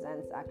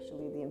represents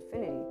actually the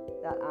infinity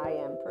that I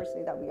am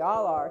personally, that we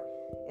all are.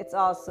 It's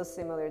also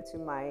similar to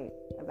my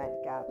Event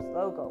Gaps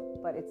logo,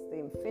 but it's the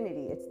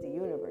infinity, it's the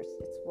universe,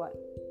 it's what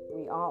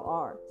we all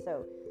are.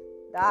 So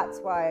That's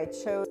why I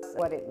chose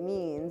what it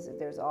means.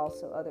 There's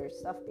also other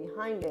stuff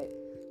behind it.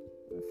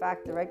 In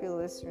fact, the regular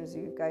listeners,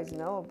 you guys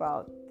know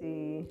about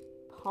the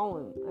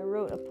poem. I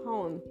wrote a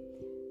poem.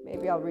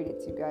 Maybe I'll read it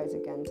to you guys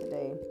again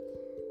today.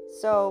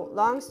 So,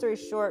 long story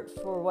short,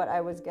 for what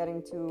I was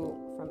getting to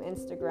from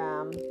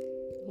Instagram,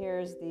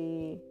 here's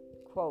the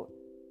quote.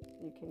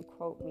 You can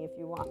quote me if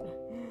you want.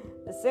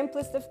 The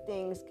simplest of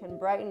things can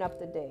brighten up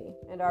the day,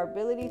 and our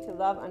ability to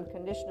love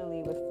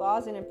unconditionally with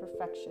flaws and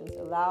imperfections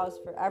allows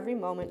for every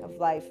moment of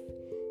life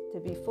to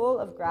be full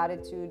of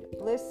gratitude,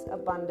 bliss,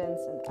 abundance,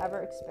 and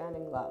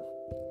ever-expanding love.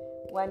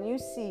 When you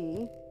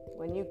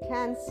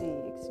can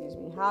see,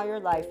 how your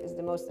life is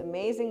the most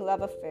amazing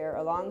love affair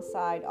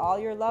alongside all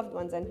your loved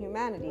ones and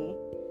humanity, ...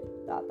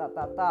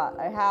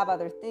 I have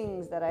other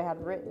things that I have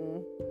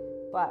written,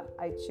 but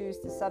I choose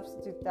to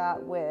substitute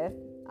that with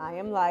I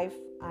am life,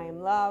 I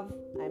am love,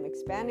 I am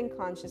expanding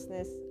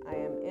consciousness, I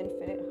am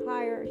infinite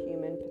higher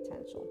human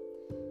potential.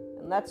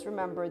 And let's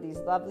remember these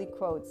lovely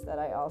quotes that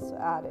I also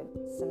added.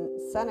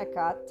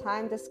 Seneca,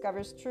 time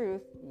discovers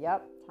truth.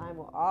 Yep, time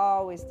will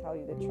always tell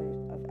you the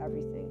truth of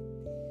everything.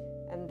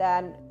 And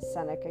then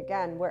Seneca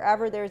again,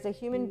 wherever there's a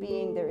human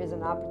being, there is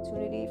an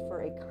opportunity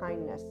for a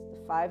kindness.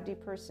 The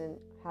 5D person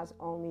has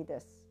only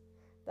this.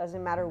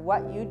 Doesn't matter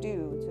what you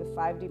do to a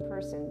 5D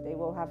person, they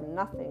will have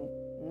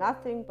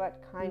nothing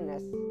but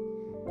kindness.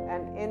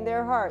 And in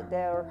their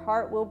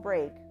heart will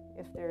break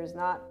if there is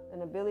not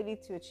an ability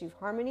to achieve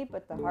harmony,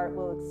 but the heart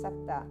will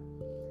accept that.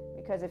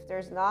 Because if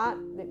there's not,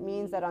 it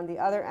means that on the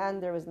other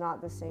end, there was not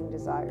the same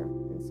desire.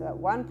 And so at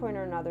one point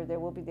or another,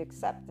 there will be the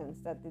acceptance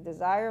that the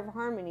desire of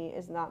harmony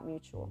is not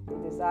mutual. The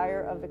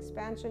desire of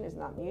expansion is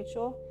not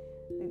mutual.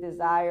 The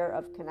desire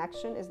of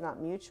connection is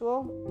not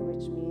mutual,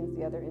 which means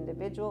the other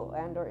individual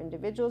and or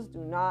individuals do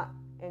not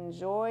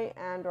enjoy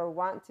and or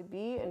want to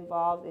be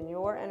involved in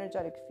your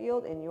energetic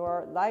field, in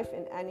your life,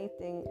 in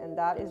anything. And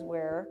that is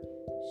where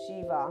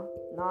Shiva,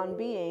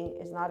 non-being,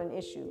 is not an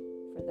issue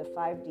for the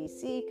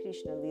 5DC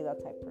Krishna Lila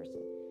type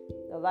person.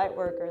 The light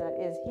worker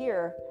that is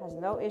here has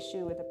no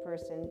issue with a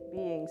person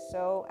being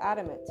so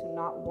adamant to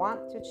not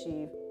want to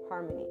achieve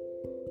harmony.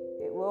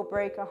 It will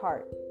break a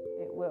heart.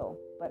 It will,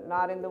 but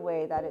not in the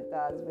way that it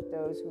does with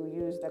those who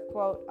use the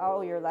quote,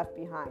 oh, you're left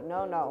behind.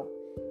 No.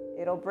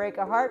 It'll break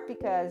a heart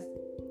because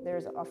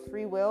there's a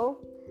free will,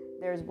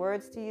 there's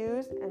words to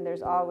use, and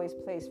there's always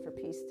place for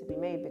peace to be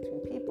made between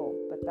people.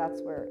 But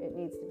that's where it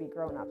needs to be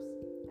grown-ups.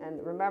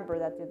 And remember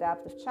that the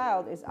adaptive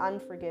child is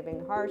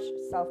unforgiving, harsh,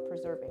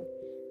 self-preserving.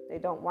 They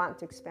don't want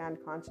to expand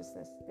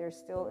consciousness. They're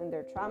still in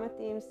their trauma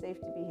themes,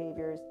 safety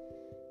behaviors.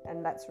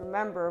 And let's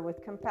remember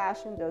with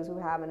compassion, those who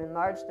have an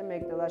enlarged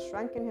amygdala,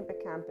 shrunken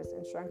hippocampus,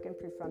 and shrunken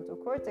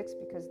prefrontal cortex,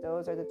 because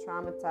those are the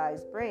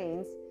traumatized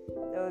brains.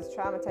 Those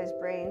traumatized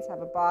brains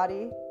have a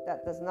body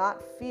that does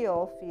not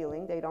feel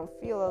feeling. They don't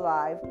feel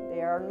alive.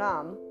 They are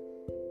numb.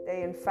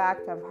 They, in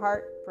fact, have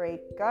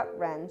heartbreak, gut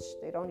wrench.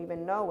 They don't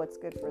even know what's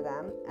good for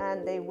them.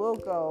 And they will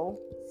go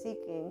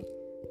seeking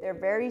their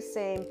very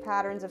same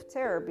patterns of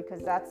terror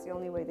because that's the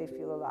only way they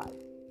feel alive.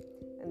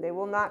 And they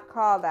will not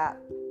call that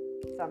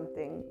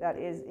something that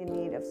is in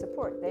need of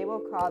support. They will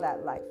call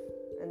that life.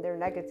 And their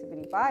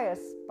negativity bias,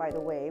 by the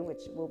way,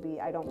 which will be,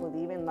 I don't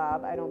believe in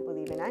love, I don't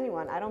believe in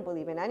anyone, I don't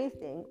believe in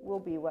anything, will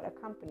be what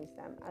accompanies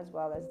them, as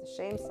well as the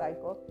shame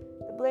cycle,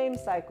 the blame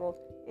cycle,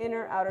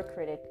 inner outer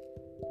critic.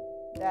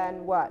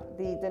 Then what?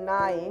 The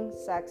denying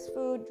sex,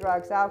 food,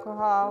 drugs,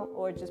 alcohol,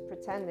 or just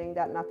pretending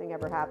that nothing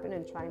ever happened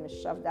and trying to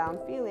shove down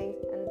feelings.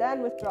 And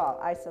then withdrawal,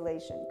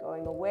 isolation,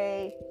 going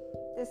away,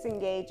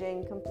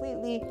 disengaging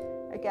completely,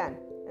 again,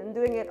 and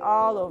doing it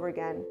all over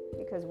again.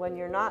 Because when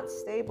you're not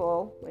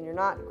stable, when you're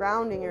not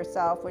grounding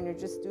yourself, when you're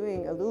just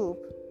doing a loop,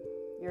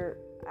 you're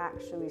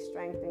actually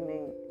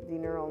strengthening the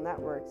neural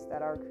networks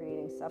that are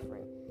creating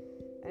suffering.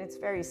 And it's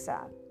very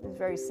sad. It's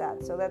very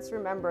sad. So let's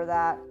remember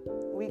that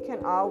we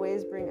can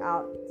always bring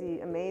out the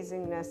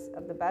amazingness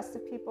of the best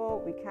of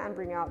people. We can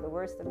bring out the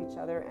worst of each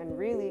other. And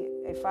really,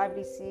 a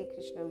 5DC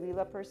Krishna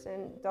Lila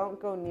person,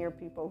 don't go near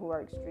people who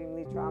are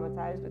extremely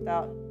traumatized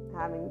without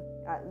having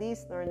at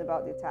least learned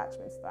about the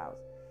attachment styles.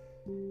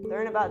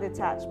 Learn about the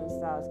attachment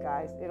styles,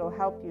 guys. It'll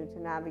help you to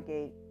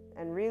navigate.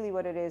 And really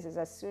what it is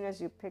as soon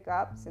as you pick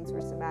up, since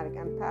we're somatic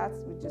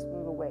empaths, we just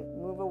move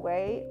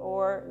away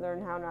or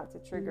learn how not to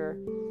trigger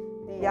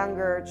the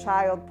younger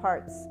child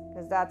parts,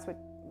 because that's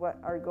what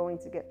are going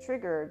to get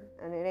triggered,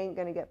 and it ain't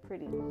going to get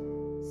pretty.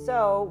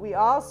 So we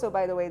also,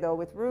 by the way, though,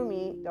 with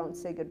Rumi, don't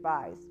say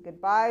goodbyes.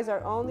 Goodbyes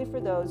are only for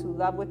those who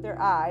love with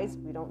their eyes.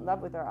 We don't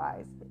love with our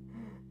eyes.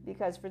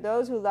 Because for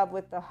those who love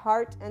with the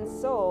heart and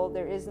soul,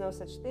 there is no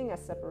such thing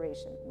as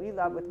separation. We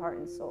love with heart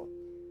and soul.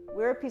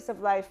 We're a piece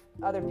of life.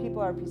 Other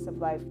people are a piece of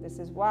life. This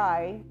is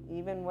why,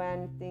 even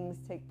when things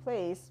take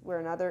place where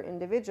another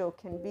individual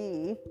can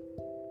be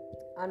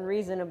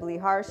unreasonably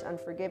harsh,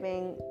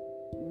 unforgiving,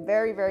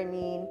 very, very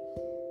mean,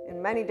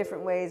 in many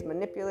different ways,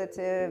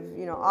 manipulative,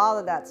 all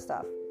of that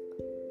stuff.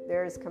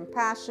 There's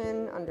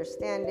compassion,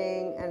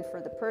 understanding, and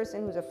for the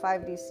person who's a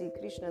 5DC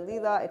Krishna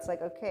Lila, it's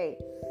like, okay,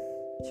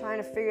 trying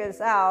to figure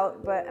this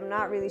out, but I'm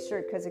not really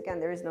sure, because again,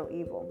 there is no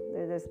evil.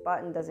 this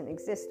button doesn't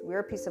exist. We're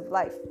a piece of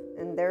life,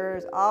 and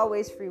there's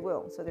always free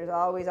will. So there's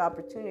always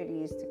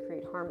opportunities to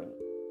create harmony.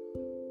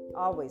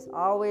 Always,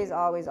 always,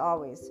 always,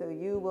 always. So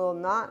you will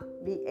not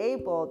be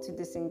able to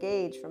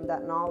disengage from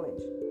that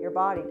knowledge. Your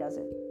body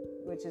doesn't,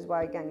 which is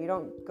why, again, you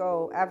don't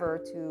go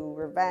ever to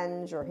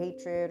revenge or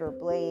hatred or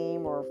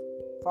blame or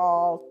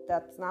fault.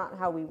 That's not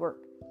how we work.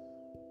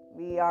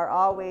 We are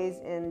always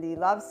in the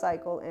love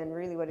cycle, and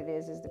really what it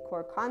is the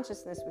core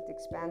consciousness with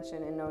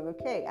expansion and knowing,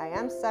 okay, I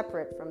am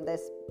separate from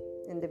this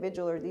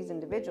individual or these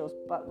individuals,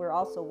 but we're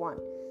also one.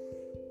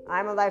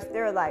 I'm a life,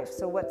 they're a life.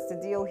 So what's the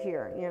deal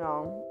here?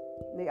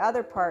 The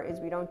other part is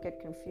we don't get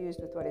confused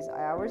with what is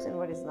ours and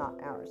what is not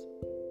ours.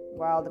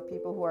 While the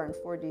people who are in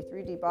 4D,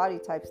 3D body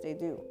types, they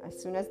do.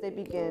 As soon as they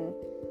begin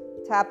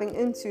tapping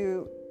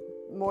into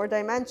more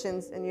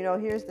dimensions, and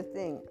here's the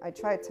thing. I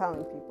try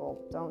telling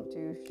people, don't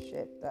do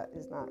shit that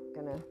is not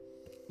gonna,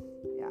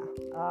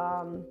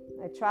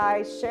 I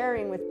try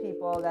sharing with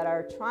people that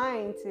are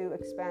trying to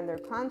expand their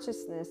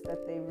consciousness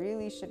that they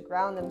really should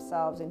ground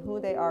themselves in who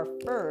they are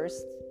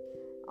first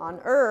on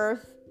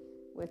earth,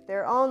 with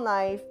their own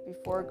life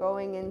before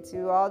going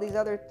into all these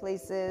other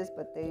places,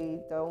 but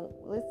they don't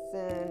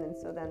listen, and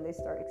so then they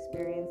start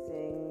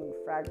experiencing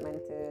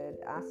fragmented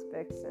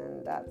aspects,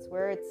 and that's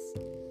where it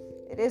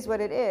is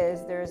what it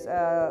is. There's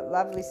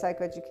lovely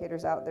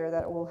psychoeducators out there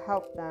that will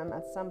help them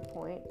at some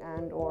point,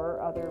 and or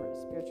other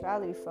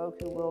spirituality folk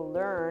who will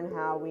learn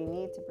how we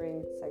need to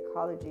bring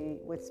psychology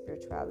with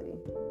spirituality.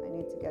 I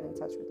need to get in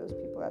touch with those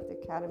people at the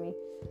academy,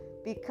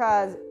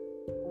 because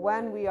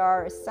when we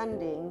are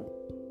ascending,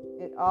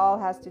 it all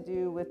has to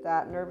do with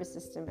that nervous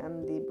system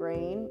and the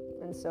brain.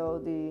 And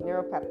so the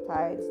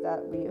neuropeptides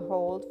that we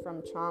hold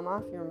from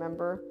trauma, if you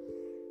remember,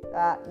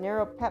 that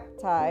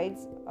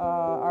neuropeptides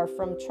are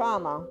from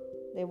trauma.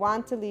 They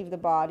want to leave the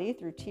body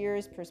through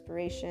tears,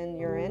 perspiration,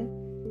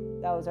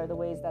 urine. Those are the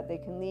ways that they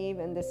can leave.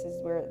 And this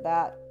is where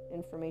that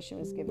information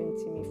was given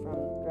to me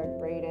from Greg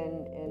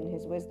Braden in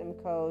his wisdom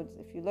codes.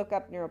 If you look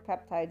up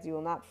neuropeptides, you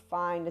will not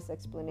find this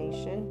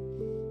explanation,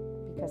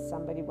 because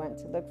somebody went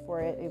to look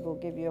for it. It will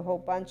give you a whole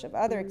bunch of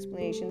other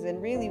explanations,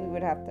 and really we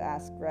would have to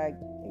ask Greg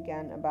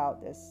again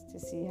about this to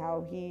see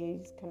how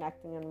he's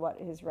connecting and what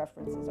his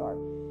references are.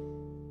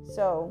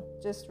 So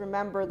just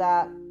remember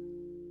that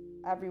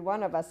every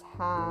one of us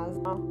has,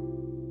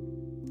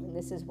 and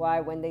this is why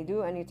when they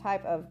do any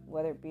type of,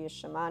 whether it be a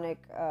shamanic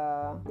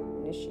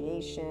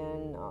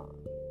initiation,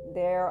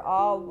 they're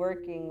all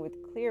working with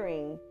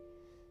clearing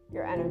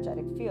your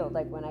energetic field.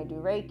 Like when I do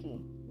Reiki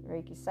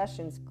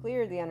sessions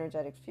clear the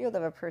energetic field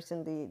of a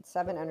person, the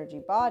 7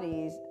 energy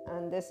bodies,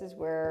 and this is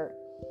where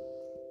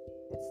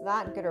it's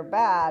not good or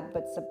bad,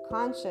 but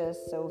subconscious,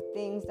 so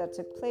things that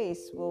took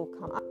place will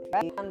come up.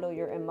 Handle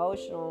your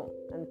emotional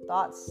and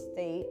thought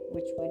state,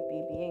 which would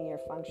be being your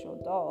functional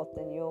adult,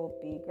 then you'll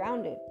be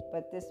grounded.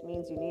 But this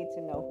means you need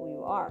to know who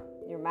you are.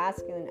 Your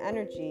masculine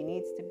energy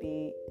needs to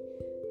be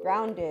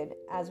grounded,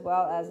 as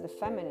well as the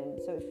feminine.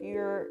 So if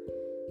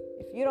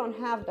you don't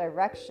have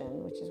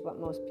direction, which is what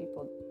most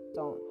people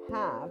don't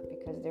have,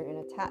 because they're in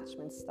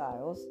attachment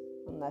styles,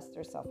 unless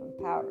they're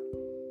self-empowered.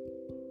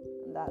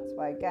 And that's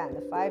why, again,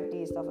 the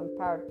 5D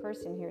self-empowered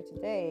person here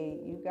today,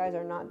 you guys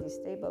are not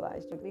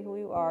destabilized. You're who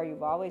you are,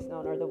 you've always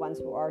known, are the ones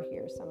who are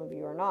here. Some of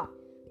you are not.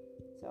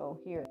 So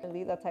here, a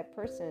Lila type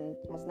person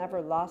has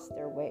never lost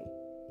their way.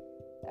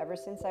 Ever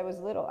since I was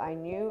little, I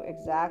knew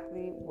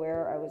exactly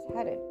where I was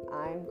headed.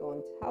 I'm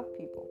going to help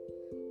people.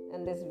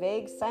 And this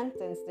vague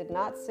sentence did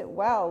not sit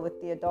well with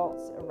the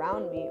adults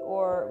around me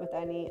or with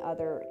any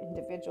other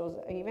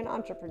individuals, even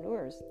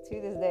entrepreneurs.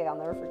 To this day, I'll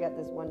never forget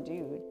this one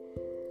dude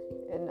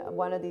in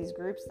one of these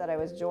groups that I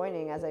was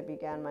joining as I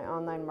began my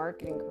online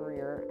marketing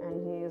career.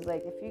 And he was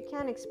like, if you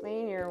can't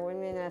explain your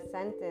women in a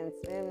sentence,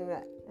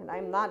 and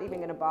I'm not even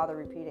going to bother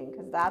repeating,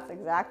 because that's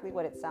exactly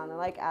what it sounded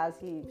like as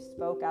he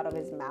spoke out of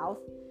his mouth.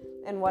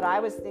 And what I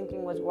was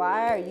thinking was,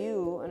 why are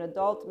you, an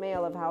adult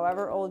male of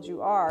however old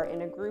you are,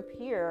 in a group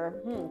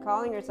here,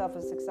 calling yourself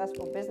a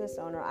successful business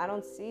owner? I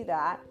don't see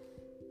that.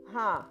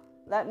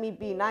 Let me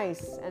be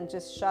nice and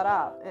just shut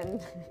up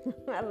and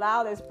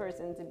allow this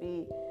person to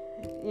be,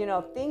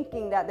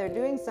 thinking that they're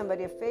doing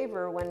somebody a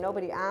favor when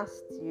nobody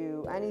asked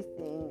you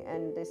anything.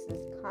 And this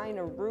is kind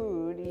of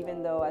rude,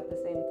 even though at the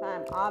same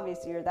time,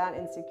 obviously you're that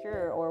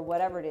insecure or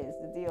whatever it is,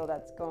 the deal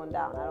that's going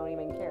down. I don't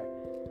even care.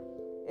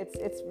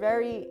 It's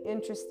very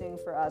interesting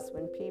for us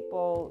when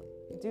people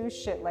do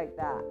shit like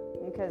that,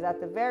 because at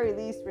the very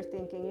least we're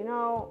thinking,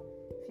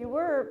 if you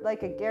were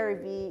like a Gary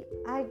Vee,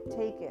 I'd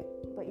take it,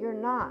 but you're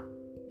not.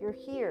 You're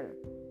here.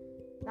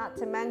 Not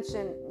to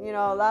mention,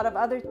 a lot of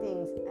other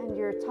things, and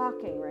you're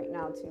talking right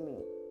now to me.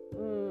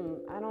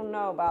 I don't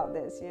know about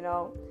this,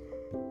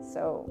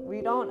 So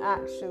we don't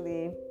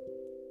actually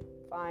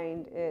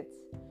find it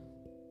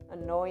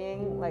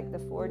annoying like the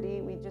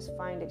 4D. We just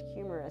find it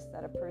humorous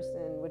that a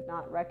person would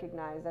not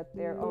recognize that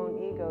their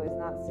own ego is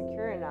not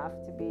secure enough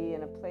to be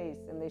in a place,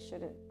 and they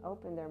shouldn't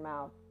open their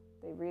mouth.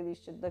 They really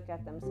should look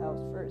at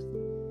themselves first.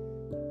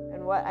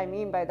 And what I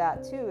mean by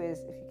that too is,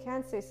 if you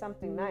can't say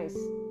something nice,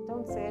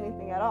 don't say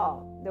anything at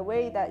all. the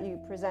way that you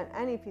present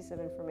any piece of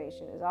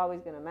information is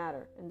always going to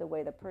matter. And the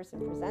way the person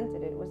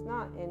presented it was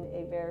not in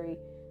a very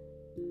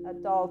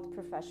adult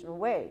professional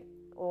way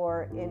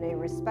or in a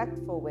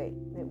respectful way.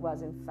 It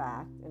was in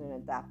fact in an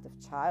adaptive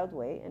child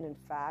way, and in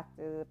fact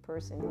the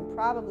person who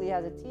probably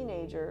has a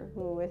teenager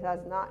who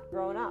has not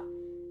grown up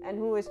and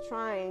who is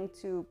trying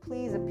to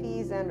please,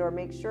 appease, and or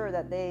make sure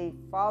that they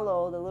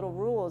follow the little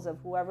rules of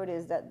whoever it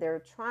is that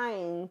they're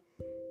trying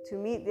to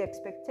meet the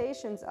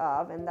expectations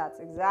of. And that's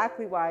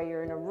exactly why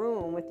you're in a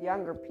room with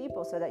younger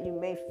people, so that you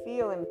may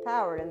feel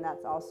empowered. And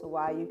that's also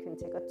why you can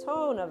take a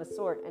tone of a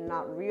sort and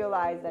not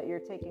realize that you're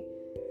taking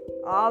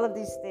all of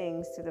these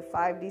things to the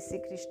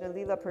 5DC Krishna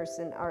Lila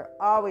person are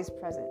always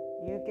present.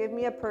 You give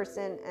me a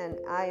person and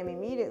I am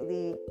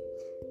immediately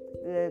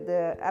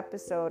the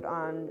episode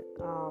on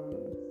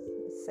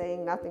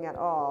saying nothing at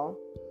all.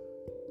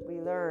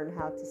 We learn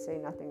how to say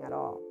nothing at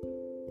all.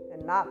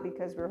 And not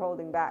because we're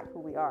holding back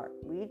who we are.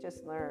 We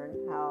just learn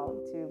how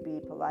to be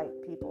polite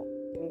people,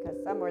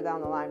 because somewhere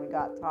down the line we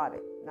got taught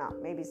it. Now,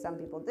 maybe some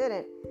people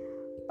didn't,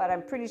 but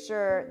I'm pretty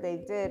sure they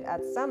did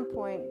at some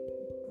point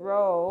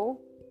grow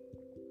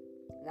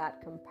that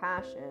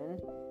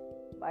compassion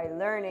by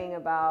learning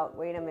about,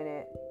 wait a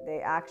minute, they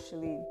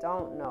actually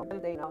don't know.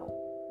 They know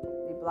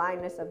the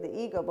blindness of the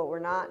ego, but we're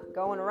not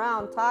going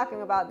around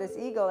talking about this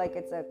ego like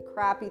it's a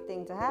crappy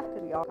thing to have,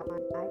 because we all I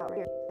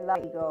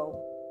love ego.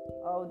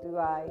 Oh, do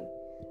I?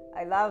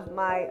 I love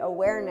my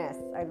awareness.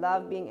 I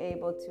love being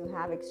able to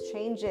have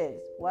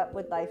exchanges. What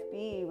would life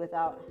be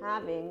without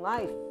having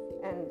life?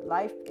 And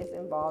life is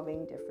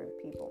involving different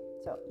people.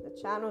 So the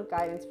channel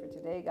guidance for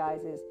today,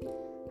 guys, is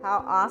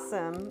how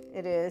awesome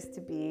it is to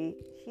be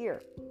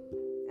here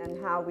and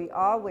how we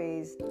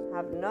always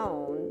have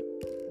known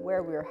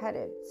where we're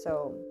headed.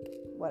 So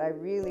what I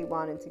really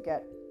wanted to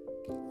get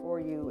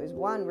for you is,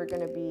 one, we're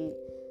going to be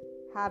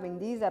having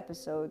these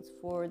episodes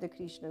for the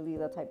Krishna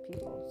Lila type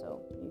people. So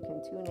you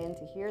can tune in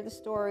to hear the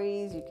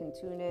stories, you can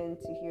tune in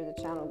to hear the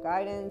channel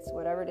guidance,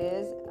 whatever it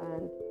is,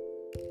 and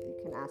you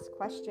can ask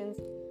questions.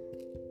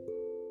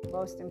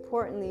 Most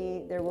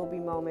importantly, there will be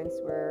moments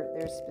where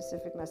there's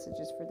specific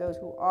messages for those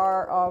who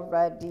are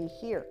already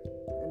here.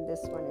 And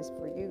this one is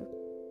for you.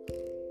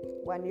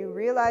 When you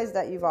realize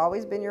that you've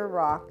always been your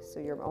rock, so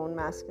your own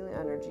masculine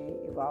energy,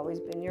 you've always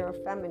been your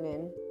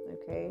feminine,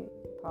 okay?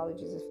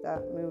 Apologies if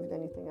that moved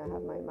anything. I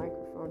have my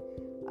microphone.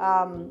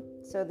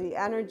 So the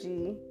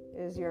energy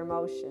is your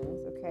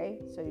emotions, okay?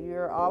 So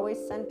you're always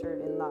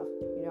centered in love.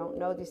 You don't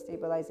know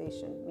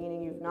destabilization,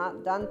 meaning you've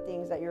not done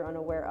things that you're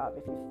unaware of.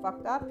 If you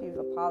fucked up, you've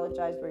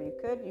apologized where you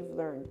could, you've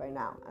learned by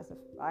now.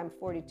 I'm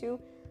 42,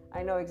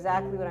 I know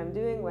exactly what I'm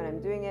doing, when I'm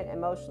doing it,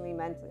 emotionally,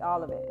 mentally,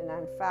 all of it. And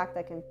in fact,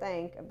 I can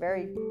thank a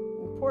very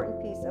important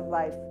piece of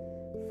life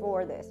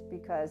for this,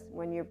 because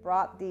when you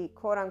brought the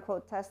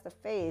quote-unquote test of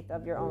faith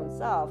of your own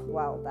self,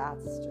 well,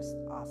 that's just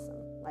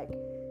awesome. Like,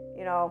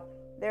 you know,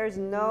 there's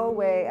no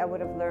way I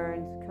would have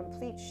learned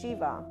complete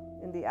Shiva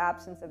in the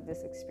absence of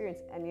this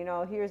experience. And you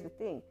know, here's the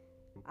thing,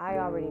 I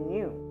already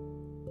knew.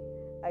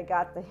 I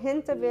got the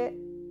hint of it.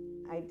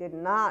 I did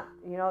not,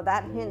 you know,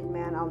 that hint,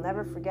 man, I'll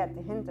never forget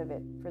the hint of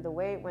it, for the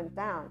way it went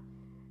down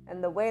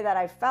and the way that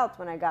I felt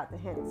when I got the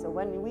hint. So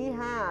when we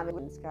have it,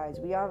 guys,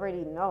 we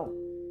already know.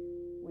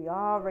 We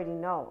already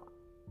know.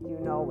 You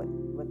know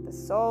with the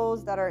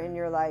souls that are in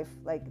your life,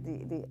 like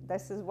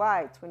this is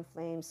why twin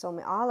flames, so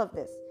many, all of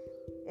this.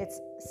 It's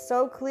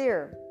so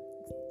clear.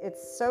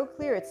 It's so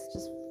clear. It's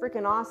just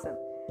freaking awesome.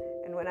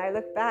 And when I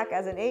look back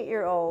as an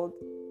 8-year-old,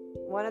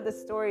 one of the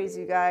stories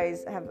you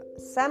guys have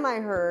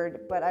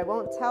semi-heard, but I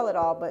won't tell it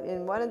all, but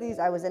in one of these,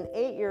 I was an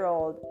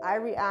 8-year-old, I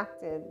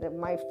reacted,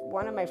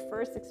 one of my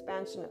first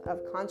expansion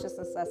of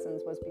consciousness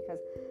lessons was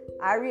because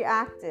I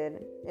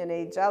reacted in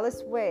a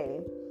jealous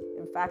way.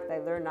 In fact, I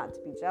learned not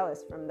to be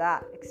jealous from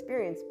that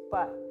experience,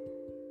 but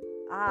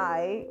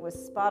I was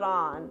spot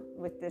on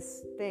with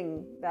this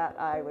thing that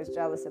I was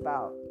jealous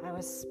about. I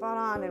was spot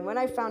on. And when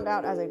I found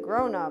out as a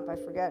grown up, I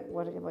forget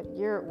what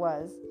year it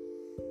was.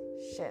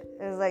 Shit.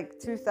 It was like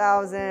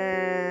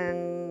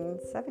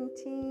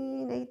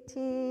 2017,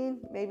 18,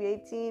 maybe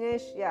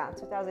 18-ish. Yeah,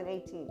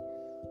 2018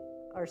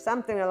 or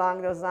something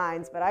along those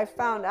lines. But I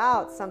found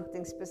out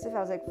something specific.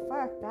 I was like,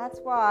 fuck, that's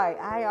why.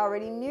 I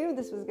already knew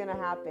this was going to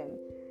happen.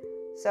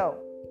 So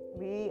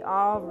we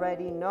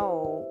already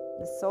know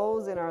the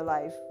souls in our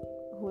life,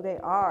 who they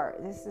are.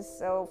 This is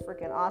so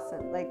freaking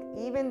awesome. Like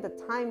even the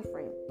time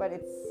frame, but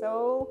it's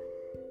so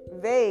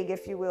vague,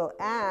 if you will.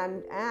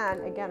 And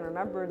again,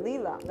 remember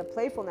Leela, the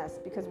playfulness,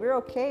 because we're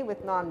okay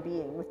with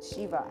non-being, with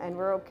Shiva, and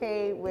we're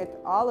okay with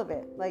all of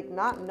it. Like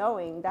not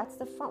knowing, that's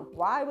the fun.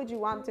 Why would you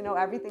want to know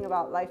everything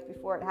about life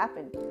before it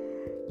happened?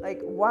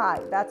 Like why?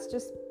 That's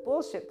just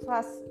bullshit.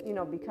 Plus, you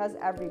know, because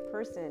every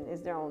person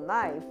is their own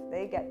life,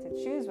 they get to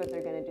choose what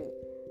they're going to do.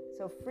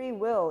 So free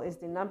will is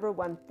the number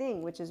one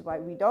thing, which is why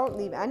we don't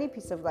leave any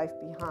piece of life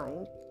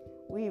behind.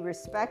 We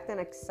respect and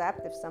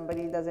accept if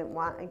somebody doesn't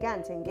want,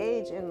 again, to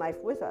engage in life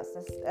with us.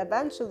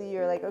 Eventually,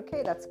 you're like,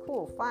 okay, that's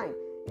cool, fine.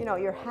 You know,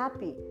 you're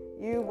happy.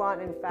 You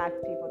want, in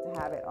fact, people to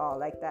have it all,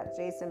 like that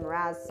Jason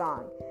Mraz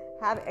song.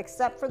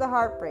 except for the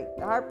heartbreak.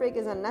 The heartbreak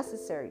is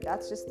unnecessary.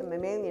 That's just the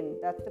mammalian.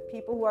 That's the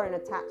people who are in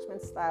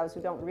attachment styles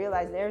who don't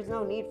realize there's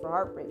no need for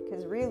heartbreak,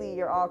 because really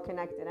you're all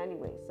connected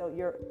anyway. So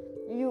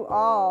you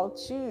all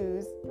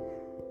choose.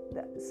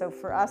 So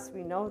for us,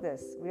 we know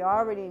this. We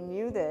already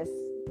knew this.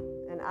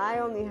 And I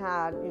only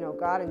had,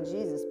 God and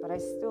Jesus, but I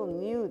still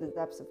knew the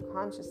depths of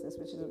consciousness,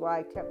 which is why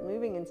I kept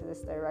moving into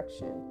this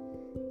direction.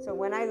 So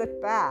when I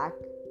look back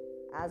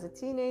as a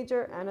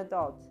teenager and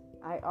adult,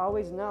 I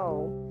always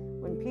know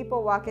when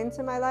people walk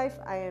into my life,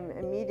 I am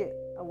immediately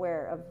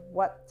aware of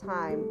what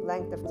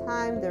length of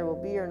time there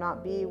will be or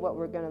not be, what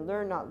we're going to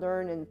learn, not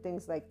learn, and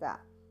things like that.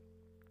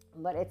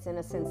 But it's in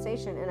a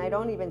sensation, and I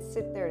don't even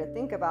sit there to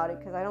think about it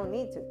because I don't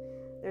need to.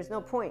 There's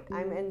no point.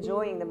 I'm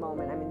enjoying the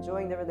moment. I'm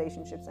enjoying the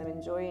relationships. I'm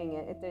enjoying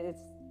it.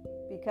 It's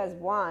because,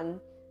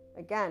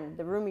 again,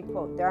 the Rumi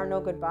quote, there are no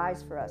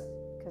goodbyes for us,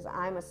 because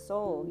I'm a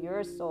soul, you're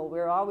a soul.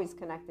 We're always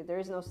connected. There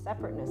is no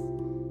separateness.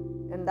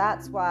 And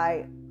that's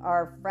why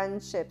our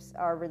friendships,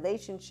 our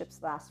relationships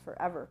last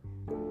forever.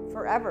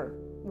 Forever.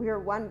 We are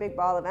one big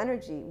ball of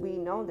energy. We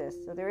know this.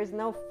 So there is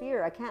no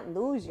fear. I can't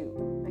lose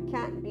you. I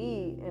can't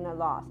be in a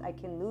loss. I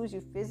can lose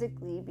you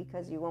physically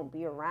because you won't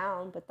be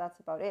around, but that's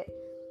about it.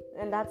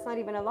 And that's not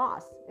even a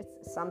loss.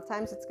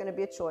 Sometimes it's going to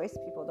be a choice.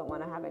 People don't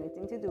want to have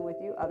anything to do with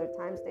you. Other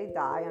times they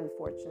die,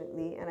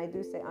 unfortunately. And I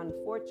do say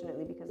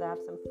unfortunately because I have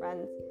some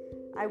friends.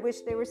 I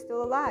wish they were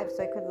still alive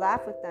so I could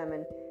laugh with them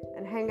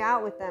and hang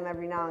out with them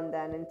every now and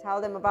then and tell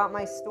them about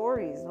my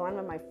stories. One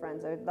of my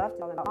friends, I would love to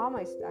tell them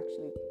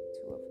actually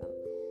two of them,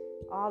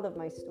 all of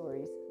my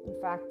stories. In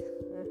fact,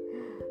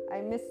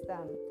 I miss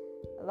them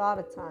a lot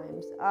of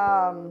times.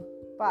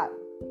 But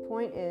the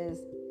point is,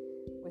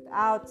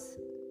 without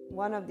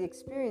one of the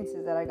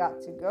experiences that I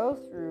got to go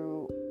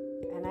through,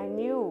 and I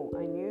knew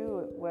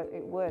what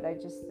it would, I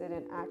just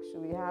didn't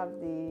actually have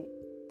the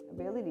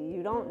ability.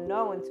 You don't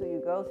know until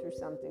you go through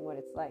something what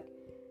it's like.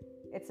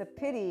 It's a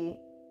pity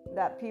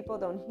that people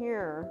don't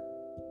hear,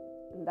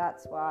 and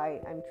that's why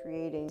I'm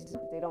creating.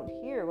 They don't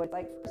hear what it's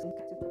like for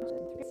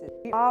us to.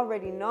 We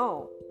already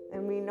know,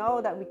 and we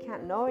know that we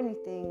can't know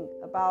anything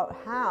about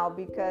how,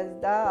 because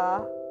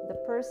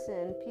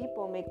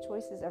people make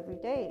choices every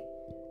day.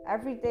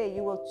 Every day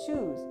you will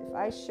choose. If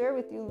I share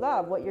with you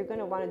love, what you're going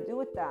to want to do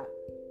with that.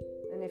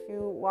 And if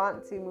you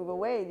want to move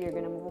away, you're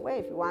going to move away.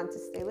 If you want to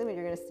stay limited,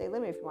 you're going to stay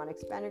limited. If you want to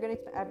expand, you're going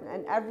to expand.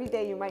 And every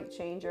day you might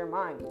change your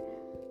mind.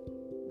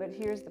 But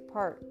here's the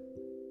part.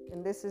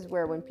 And this is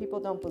where, when people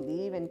don't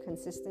believe in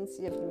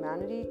consistency of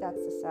humanity, that's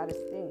the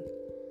saddest thing.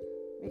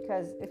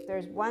 Because if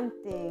there's one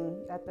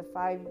thing that the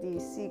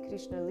 5D C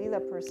Krishna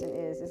Leela person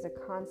is a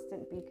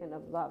constant beacon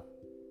of love.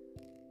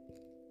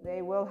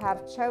 They will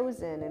have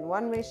chosen in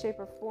one way, shape,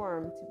 or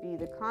form to be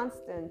the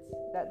constant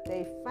that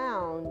they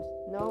found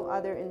no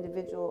other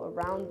individual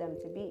around them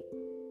to be.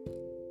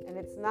 And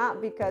it's not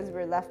because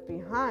we're left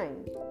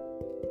behind.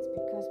 It's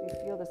because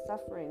we feel the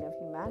suffering of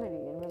humanity.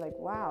 And we're like,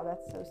 wow,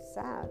 that's so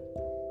sad.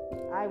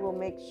 I will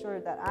make sure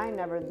that I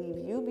never leave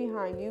you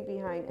behind,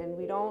 and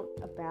we don't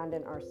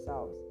abandon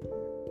ourselves.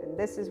 And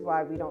this is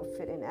why we don't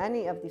fit in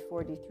any of the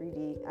 4D,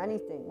 3D,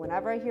 anything.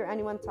 Whenever I hear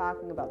anyone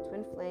talking about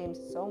twin flames,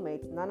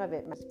 soulmates, none of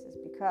it matters,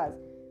 because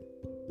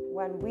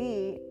when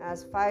we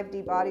as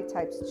 5D body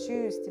types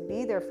choose to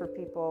be there for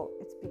people,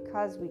 it's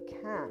because we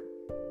can.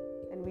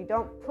 And we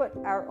don't put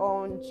our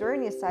own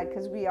journey aside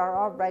because we are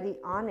already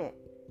on it.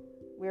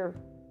 We're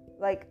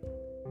like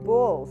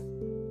bulls.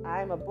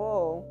 I'm a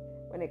bull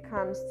when it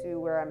comes to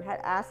where I'm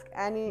headed. Ask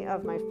any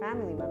of my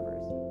family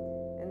members.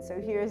 And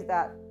so here's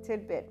that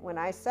tidbit. When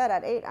I said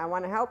at 8, I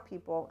want to help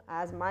people,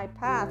 as my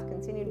path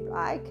continued,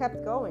 I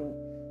kept going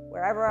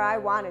wherever I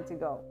wanted to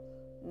go.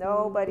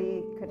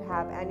 Nobody could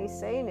have any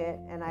say in it.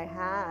 And I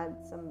had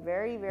some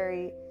very,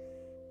 very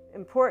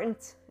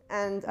important,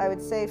 and I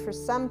would say for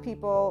some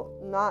people,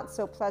 not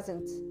so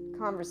pleasant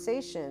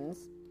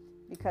conversations,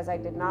 because I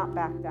did not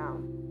back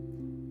down.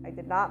 I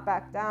did not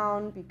back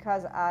down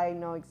because I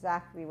know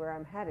exactly where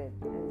I'm headed.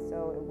 And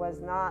so it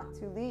was not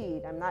to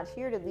lead. I'm not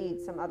here to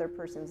lead some other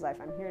person's life.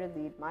 I'm here to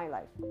lead my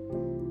life.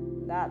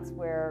 That's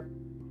where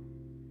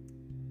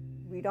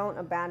we don't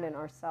abandon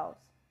ourselves.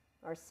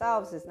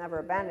 Ourselves is never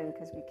abandoned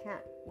because we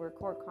can't. We're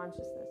core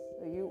consciousness.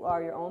 So you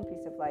are your own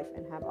piece of life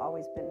and have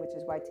always been, which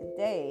is why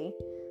today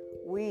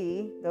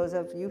those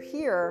of you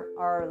here,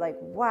 are like,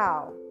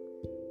 wow,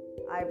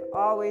 I've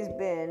always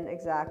been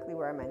exactly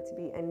where I'm meant to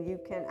be. And you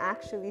can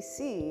actually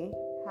see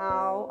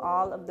how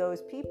all of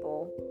those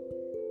people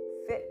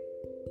fit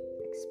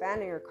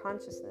expanding your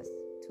consciousness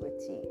to a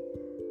T.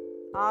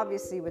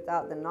 Obviously,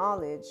 without the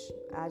knowledge,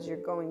 as you're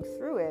going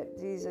through it,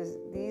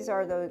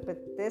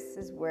 but this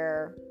is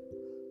where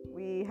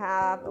we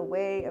have a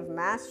way of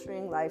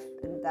mastering life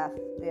and death,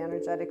 the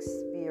energetic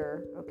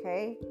sphere,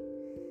 okay?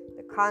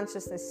 The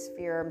consciousness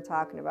sphere I'm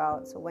talking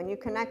about. So when you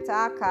connect to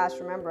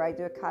Akash, remember, I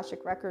do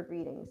Akashic record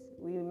readings.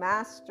 We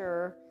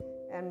master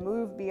and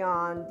move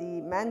beyond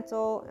the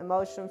mental,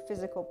 emotional,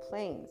 physical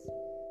planes.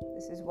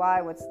 This is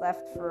why what's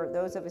left for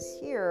those of us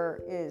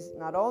here is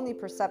not only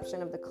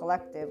perception of the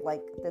collective,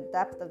 like the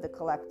depth of the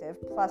collective,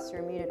 plus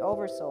your immediate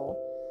oversoul,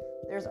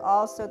 there's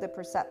also the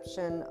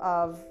perception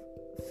of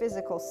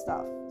physical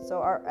stuff. So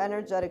our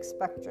energetic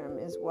spectrum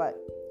is what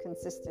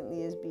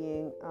consistently is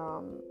being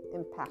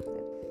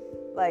impacted.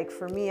 Like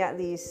for me, at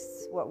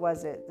least, what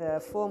was it? The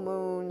full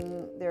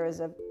moon, there is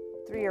a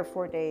 3 or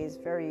 4 days,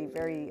 very,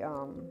 very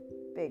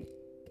big.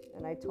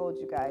 And I told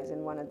you guys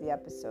in one of the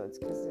episodes,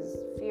 because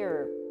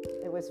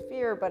it was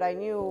fear, but I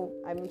knew,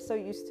 I'm so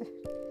used to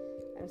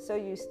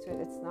it,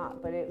 it's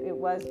not, but it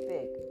was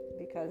big,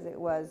 because it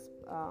was,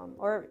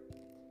 or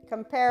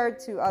compared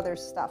to other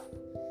stuff,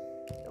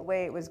 the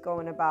way it was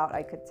going about,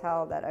 I could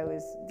tell that I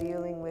was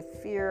dealing with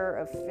fear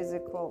of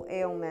physical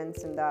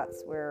ailments, and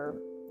that's where,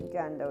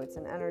 again, though it's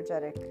an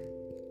energetic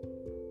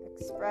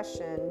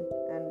expression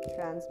and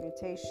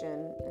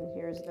transmutation, and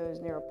here's those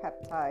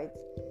neuropeptides.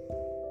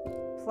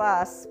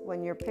 Plus,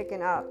 when you're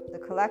picking up the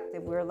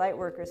collective, we're light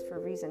workers for a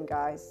reason,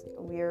 guys.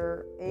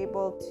 We're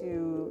able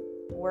to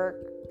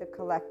work the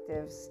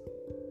collective's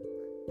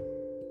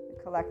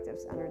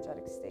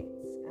energetic states.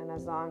 And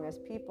as long as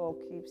people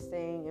keep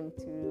staying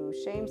into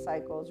shame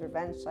cycles,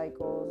 revenge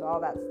cycles,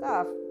 all that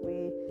stuff,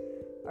 we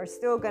are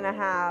still going to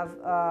have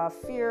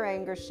fear,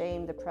 anger,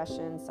 shame,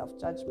 depression,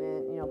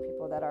 self-judgment,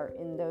 people that are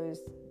in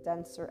those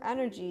denser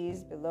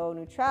energies below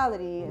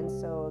neutrality. And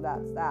so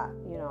that's that,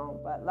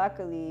 but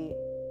luckily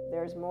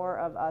there's more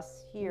of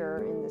us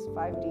here in this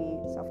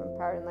 5D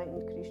self-empowered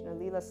enlightened Krishna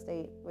Lila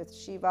state with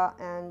Shiva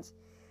and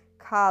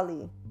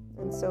Kali.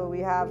 And so we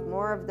have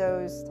more of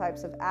those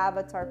types of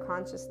avatar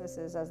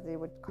consciousnesses, as they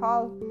would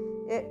call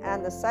it,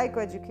 and the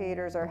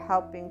psychoeducators are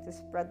helping to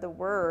spread the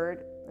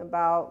word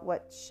about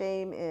what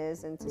shame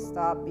is and to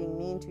stop being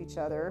mean to each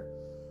other.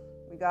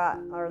 We got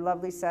our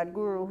lovely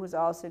Sadhguru, who's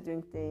also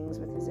doing things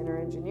with his inner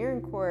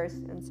engineering course,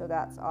 and so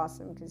that's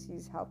awesome because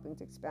he's helping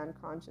to expand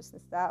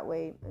consciousness that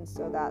way. And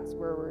so that's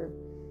where we're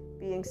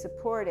being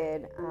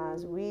supported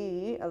as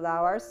we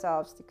allow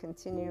ourselves to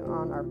continue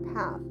on our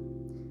path.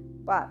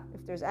 But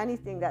if there's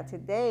anything that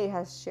today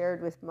has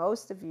shared with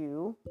most of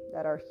you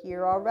that are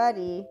here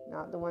already,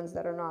 not the ones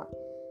that are not,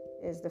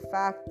 is the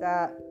fact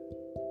that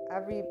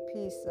every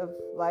piece of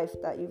life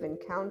that you've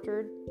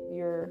encountered,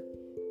 you're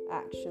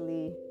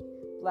actually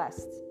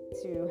blessed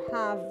to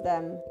have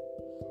them,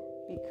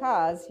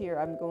 because here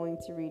I'm going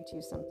to read to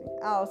you something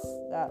else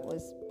that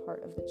was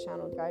part of the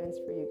channel guidance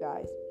for you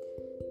guys.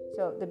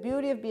 So the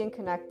beauty of being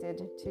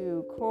connected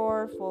to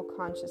core full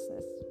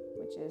consciousness,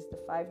 which is the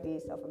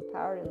 5D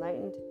self-empowered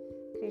enlightened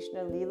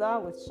Krishna Lila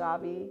with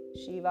Shavi,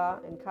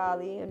 Shiva, and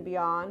Kali, and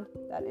beyond,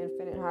 that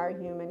infinite higher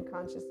human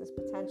consciousness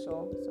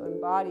potential. So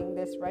embodying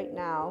this right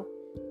now,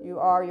 you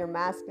are your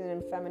masculine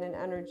and feminine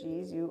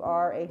energies. You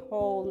are a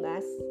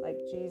wholeness, like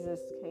Jesus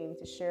came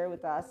to share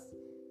with us,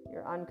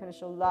 your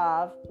unconditional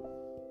love,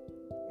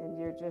 and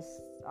you're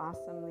just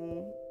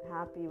awesomely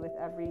happy with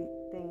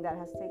everything that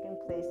has taken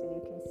place, and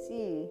you can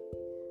see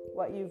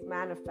what you've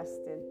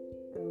manifested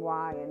and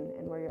why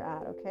and where you're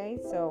at, okay?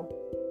 So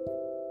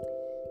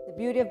the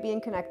beauty of being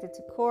connected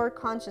to core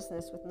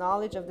consciousness with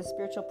knowledge of the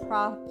spiritual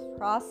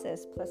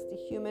process plus the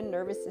human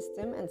nervous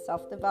system and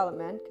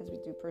self-development, because we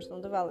do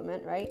personal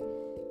development, right,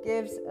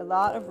 gives a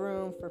lot of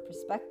room for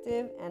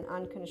perspective and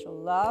unconditional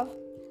love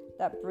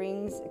that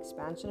brings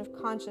expansion of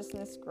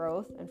consciousness,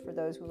 growth, and for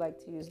those who like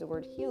to use the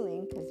word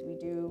healing, because we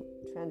do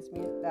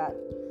transmute that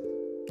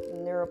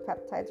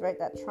neuropeptides, right,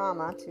 that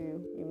trauma, to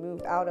you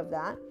move out of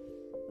that.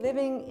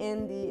 Living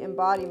in the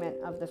embodiment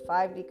of the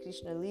 5D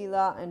Krishna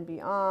Lila and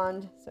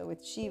beyond, so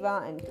with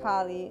Shiva and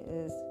Kali,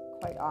 is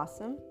quite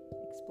awesome.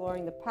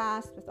 Exploring the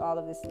past with all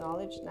of this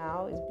knowledge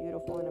now is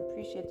beautiful and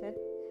appreciated.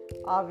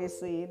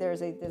 Obviously,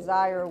 there's a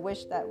desire or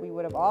wish that we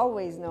would have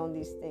always known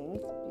these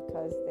things,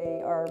 because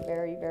they are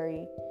very,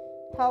 very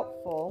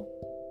helpful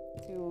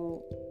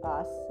to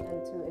us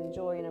and to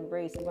enjoy and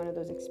embrace one of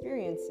those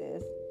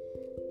experiences.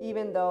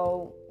 Even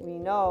though we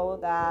know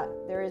that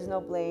there is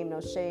no blame, no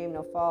shame,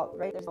 no fault,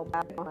 right? There's no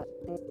bad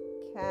things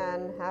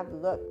can have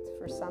looked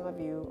for some of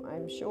you,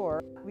 I'm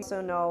sure. We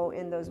also know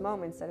in those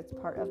moments that it's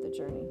part of the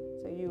journey.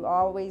 So you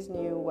always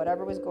knew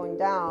whatever was going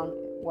down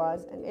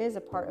was and is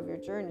a part of your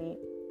journey,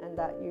 and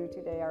that you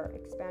today are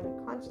expanded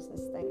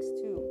consciousness thanks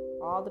to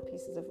all the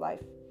pieces of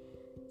life.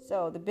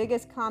 So the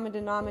biggest common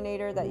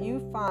denominator that you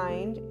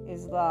find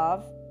is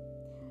love,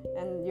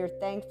 and you're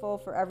thankful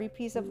for every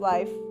piece of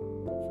life,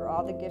 for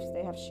all the gifts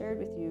they have shared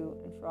with you,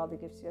 and for all the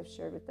gifts you have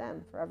shared with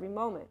them. For every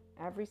moment,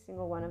 every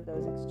single one of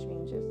those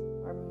exchanges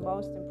are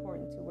most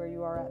important to where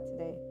you are at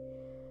today.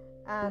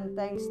 And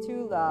thanks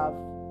to love,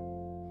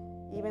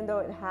 even though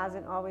it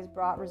hasn't always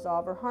brought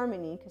resolve or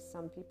harmony, because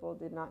some people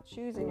did not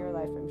choose in your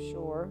life, I'm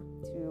sure,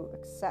 to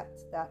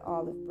accept that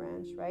olive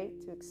branch, right?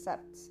 To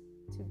accept,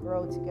 to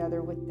grow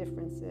together with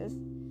differences.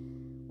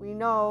 We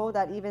know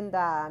that even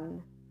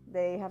then,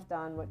 they have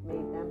done what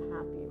made them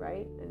happy,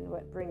 right? And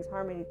what brings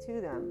harmony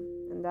to them.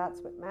 And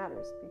that's what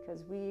matters,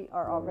 because we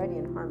are already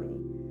in harmony.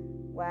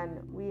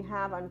 When we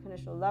have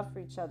unconditional love for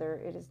each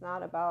other, it is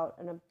not about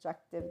an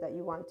objective that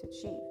you want to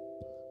achieve.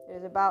 It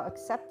is about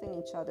accepting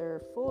each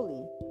other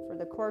fully for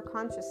the core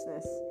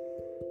consciousness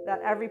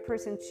that every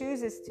person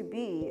chooses to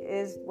be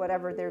is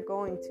whatever they're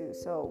going to.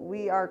 So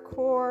we are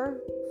core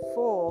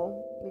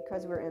full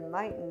because we're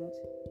enlightened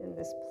in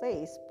this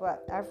place,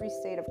 but every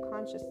state of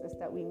consciousness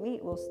that we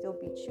meet will still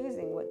be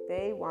choosing what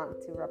they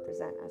want to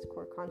represent as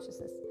core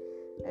consciousness.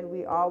 And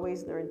we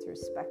always learn to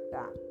respect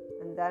that.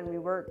 And then we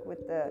work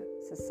with the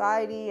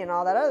society and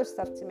all that other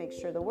stuff to make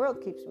sure the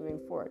world keeps moving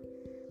forward.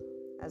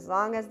 As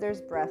long as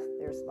there's breath,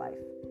 there's life.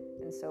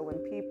 And so when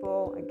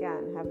people,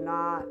 again, have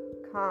not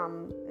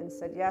come and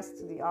said yes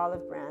to the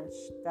olive branch,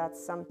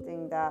 that's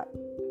something that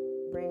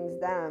brings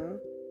them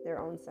their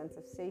own sense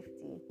of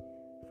safety.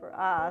 For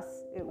us,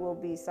 it will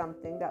be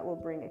something that will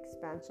bring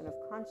expansion of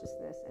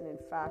consciousness. And in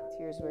fact,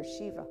 here's where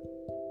Shiva.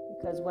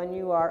 Because when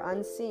you are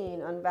unseen,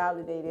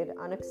 unvalidated,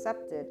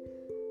 unaccepted,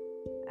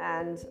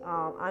 and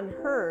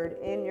unheard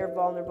in your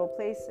vulnerable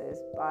places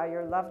by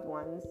your loved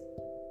ones,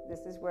 this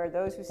is where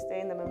those who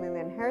stay in the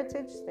mammalian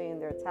heritage stay in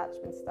their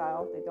attachment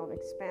style. They don't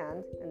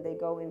expand, and they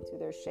go into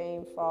their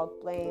shame, fault,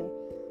 blame,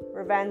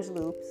 revenge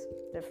loops,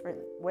 different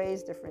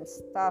ways, different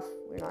stuff.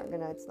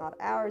 It's not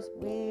ours.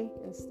 We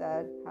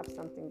instead have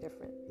something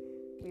different.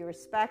 We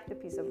respect the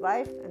piece of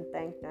life and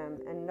thank them,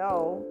 and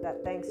know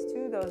that thanks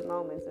to those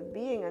moments of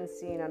being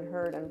unseen,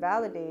 unheard,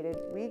 unvalidated,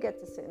 we get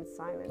to sit in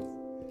silence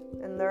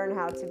and learn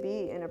how to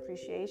be in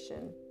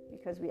appreciation,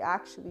 because we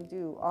actually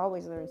do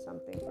always learn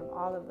something from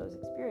all of those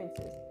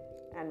experiences.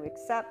 And we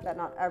accept that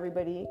not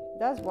everybody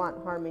does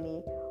want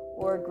harmony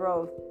or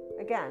growth,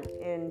 again,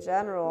 in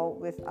general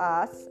with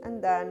us,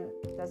 and then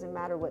it doesn't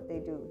matter what they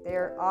do.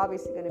 They're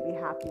obviously going to be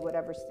happy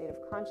whatever state of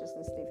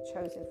consciousness they've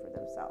chosen for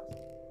themselves.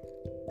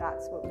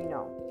 That's what we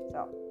know.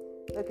 So,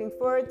 looking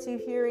forward to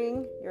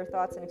hearing your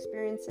thoughts and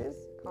experiences.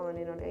 Call in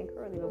on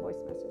Anchor or leave a voice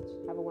message.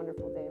 Have a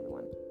wonderful day,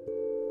 everyone.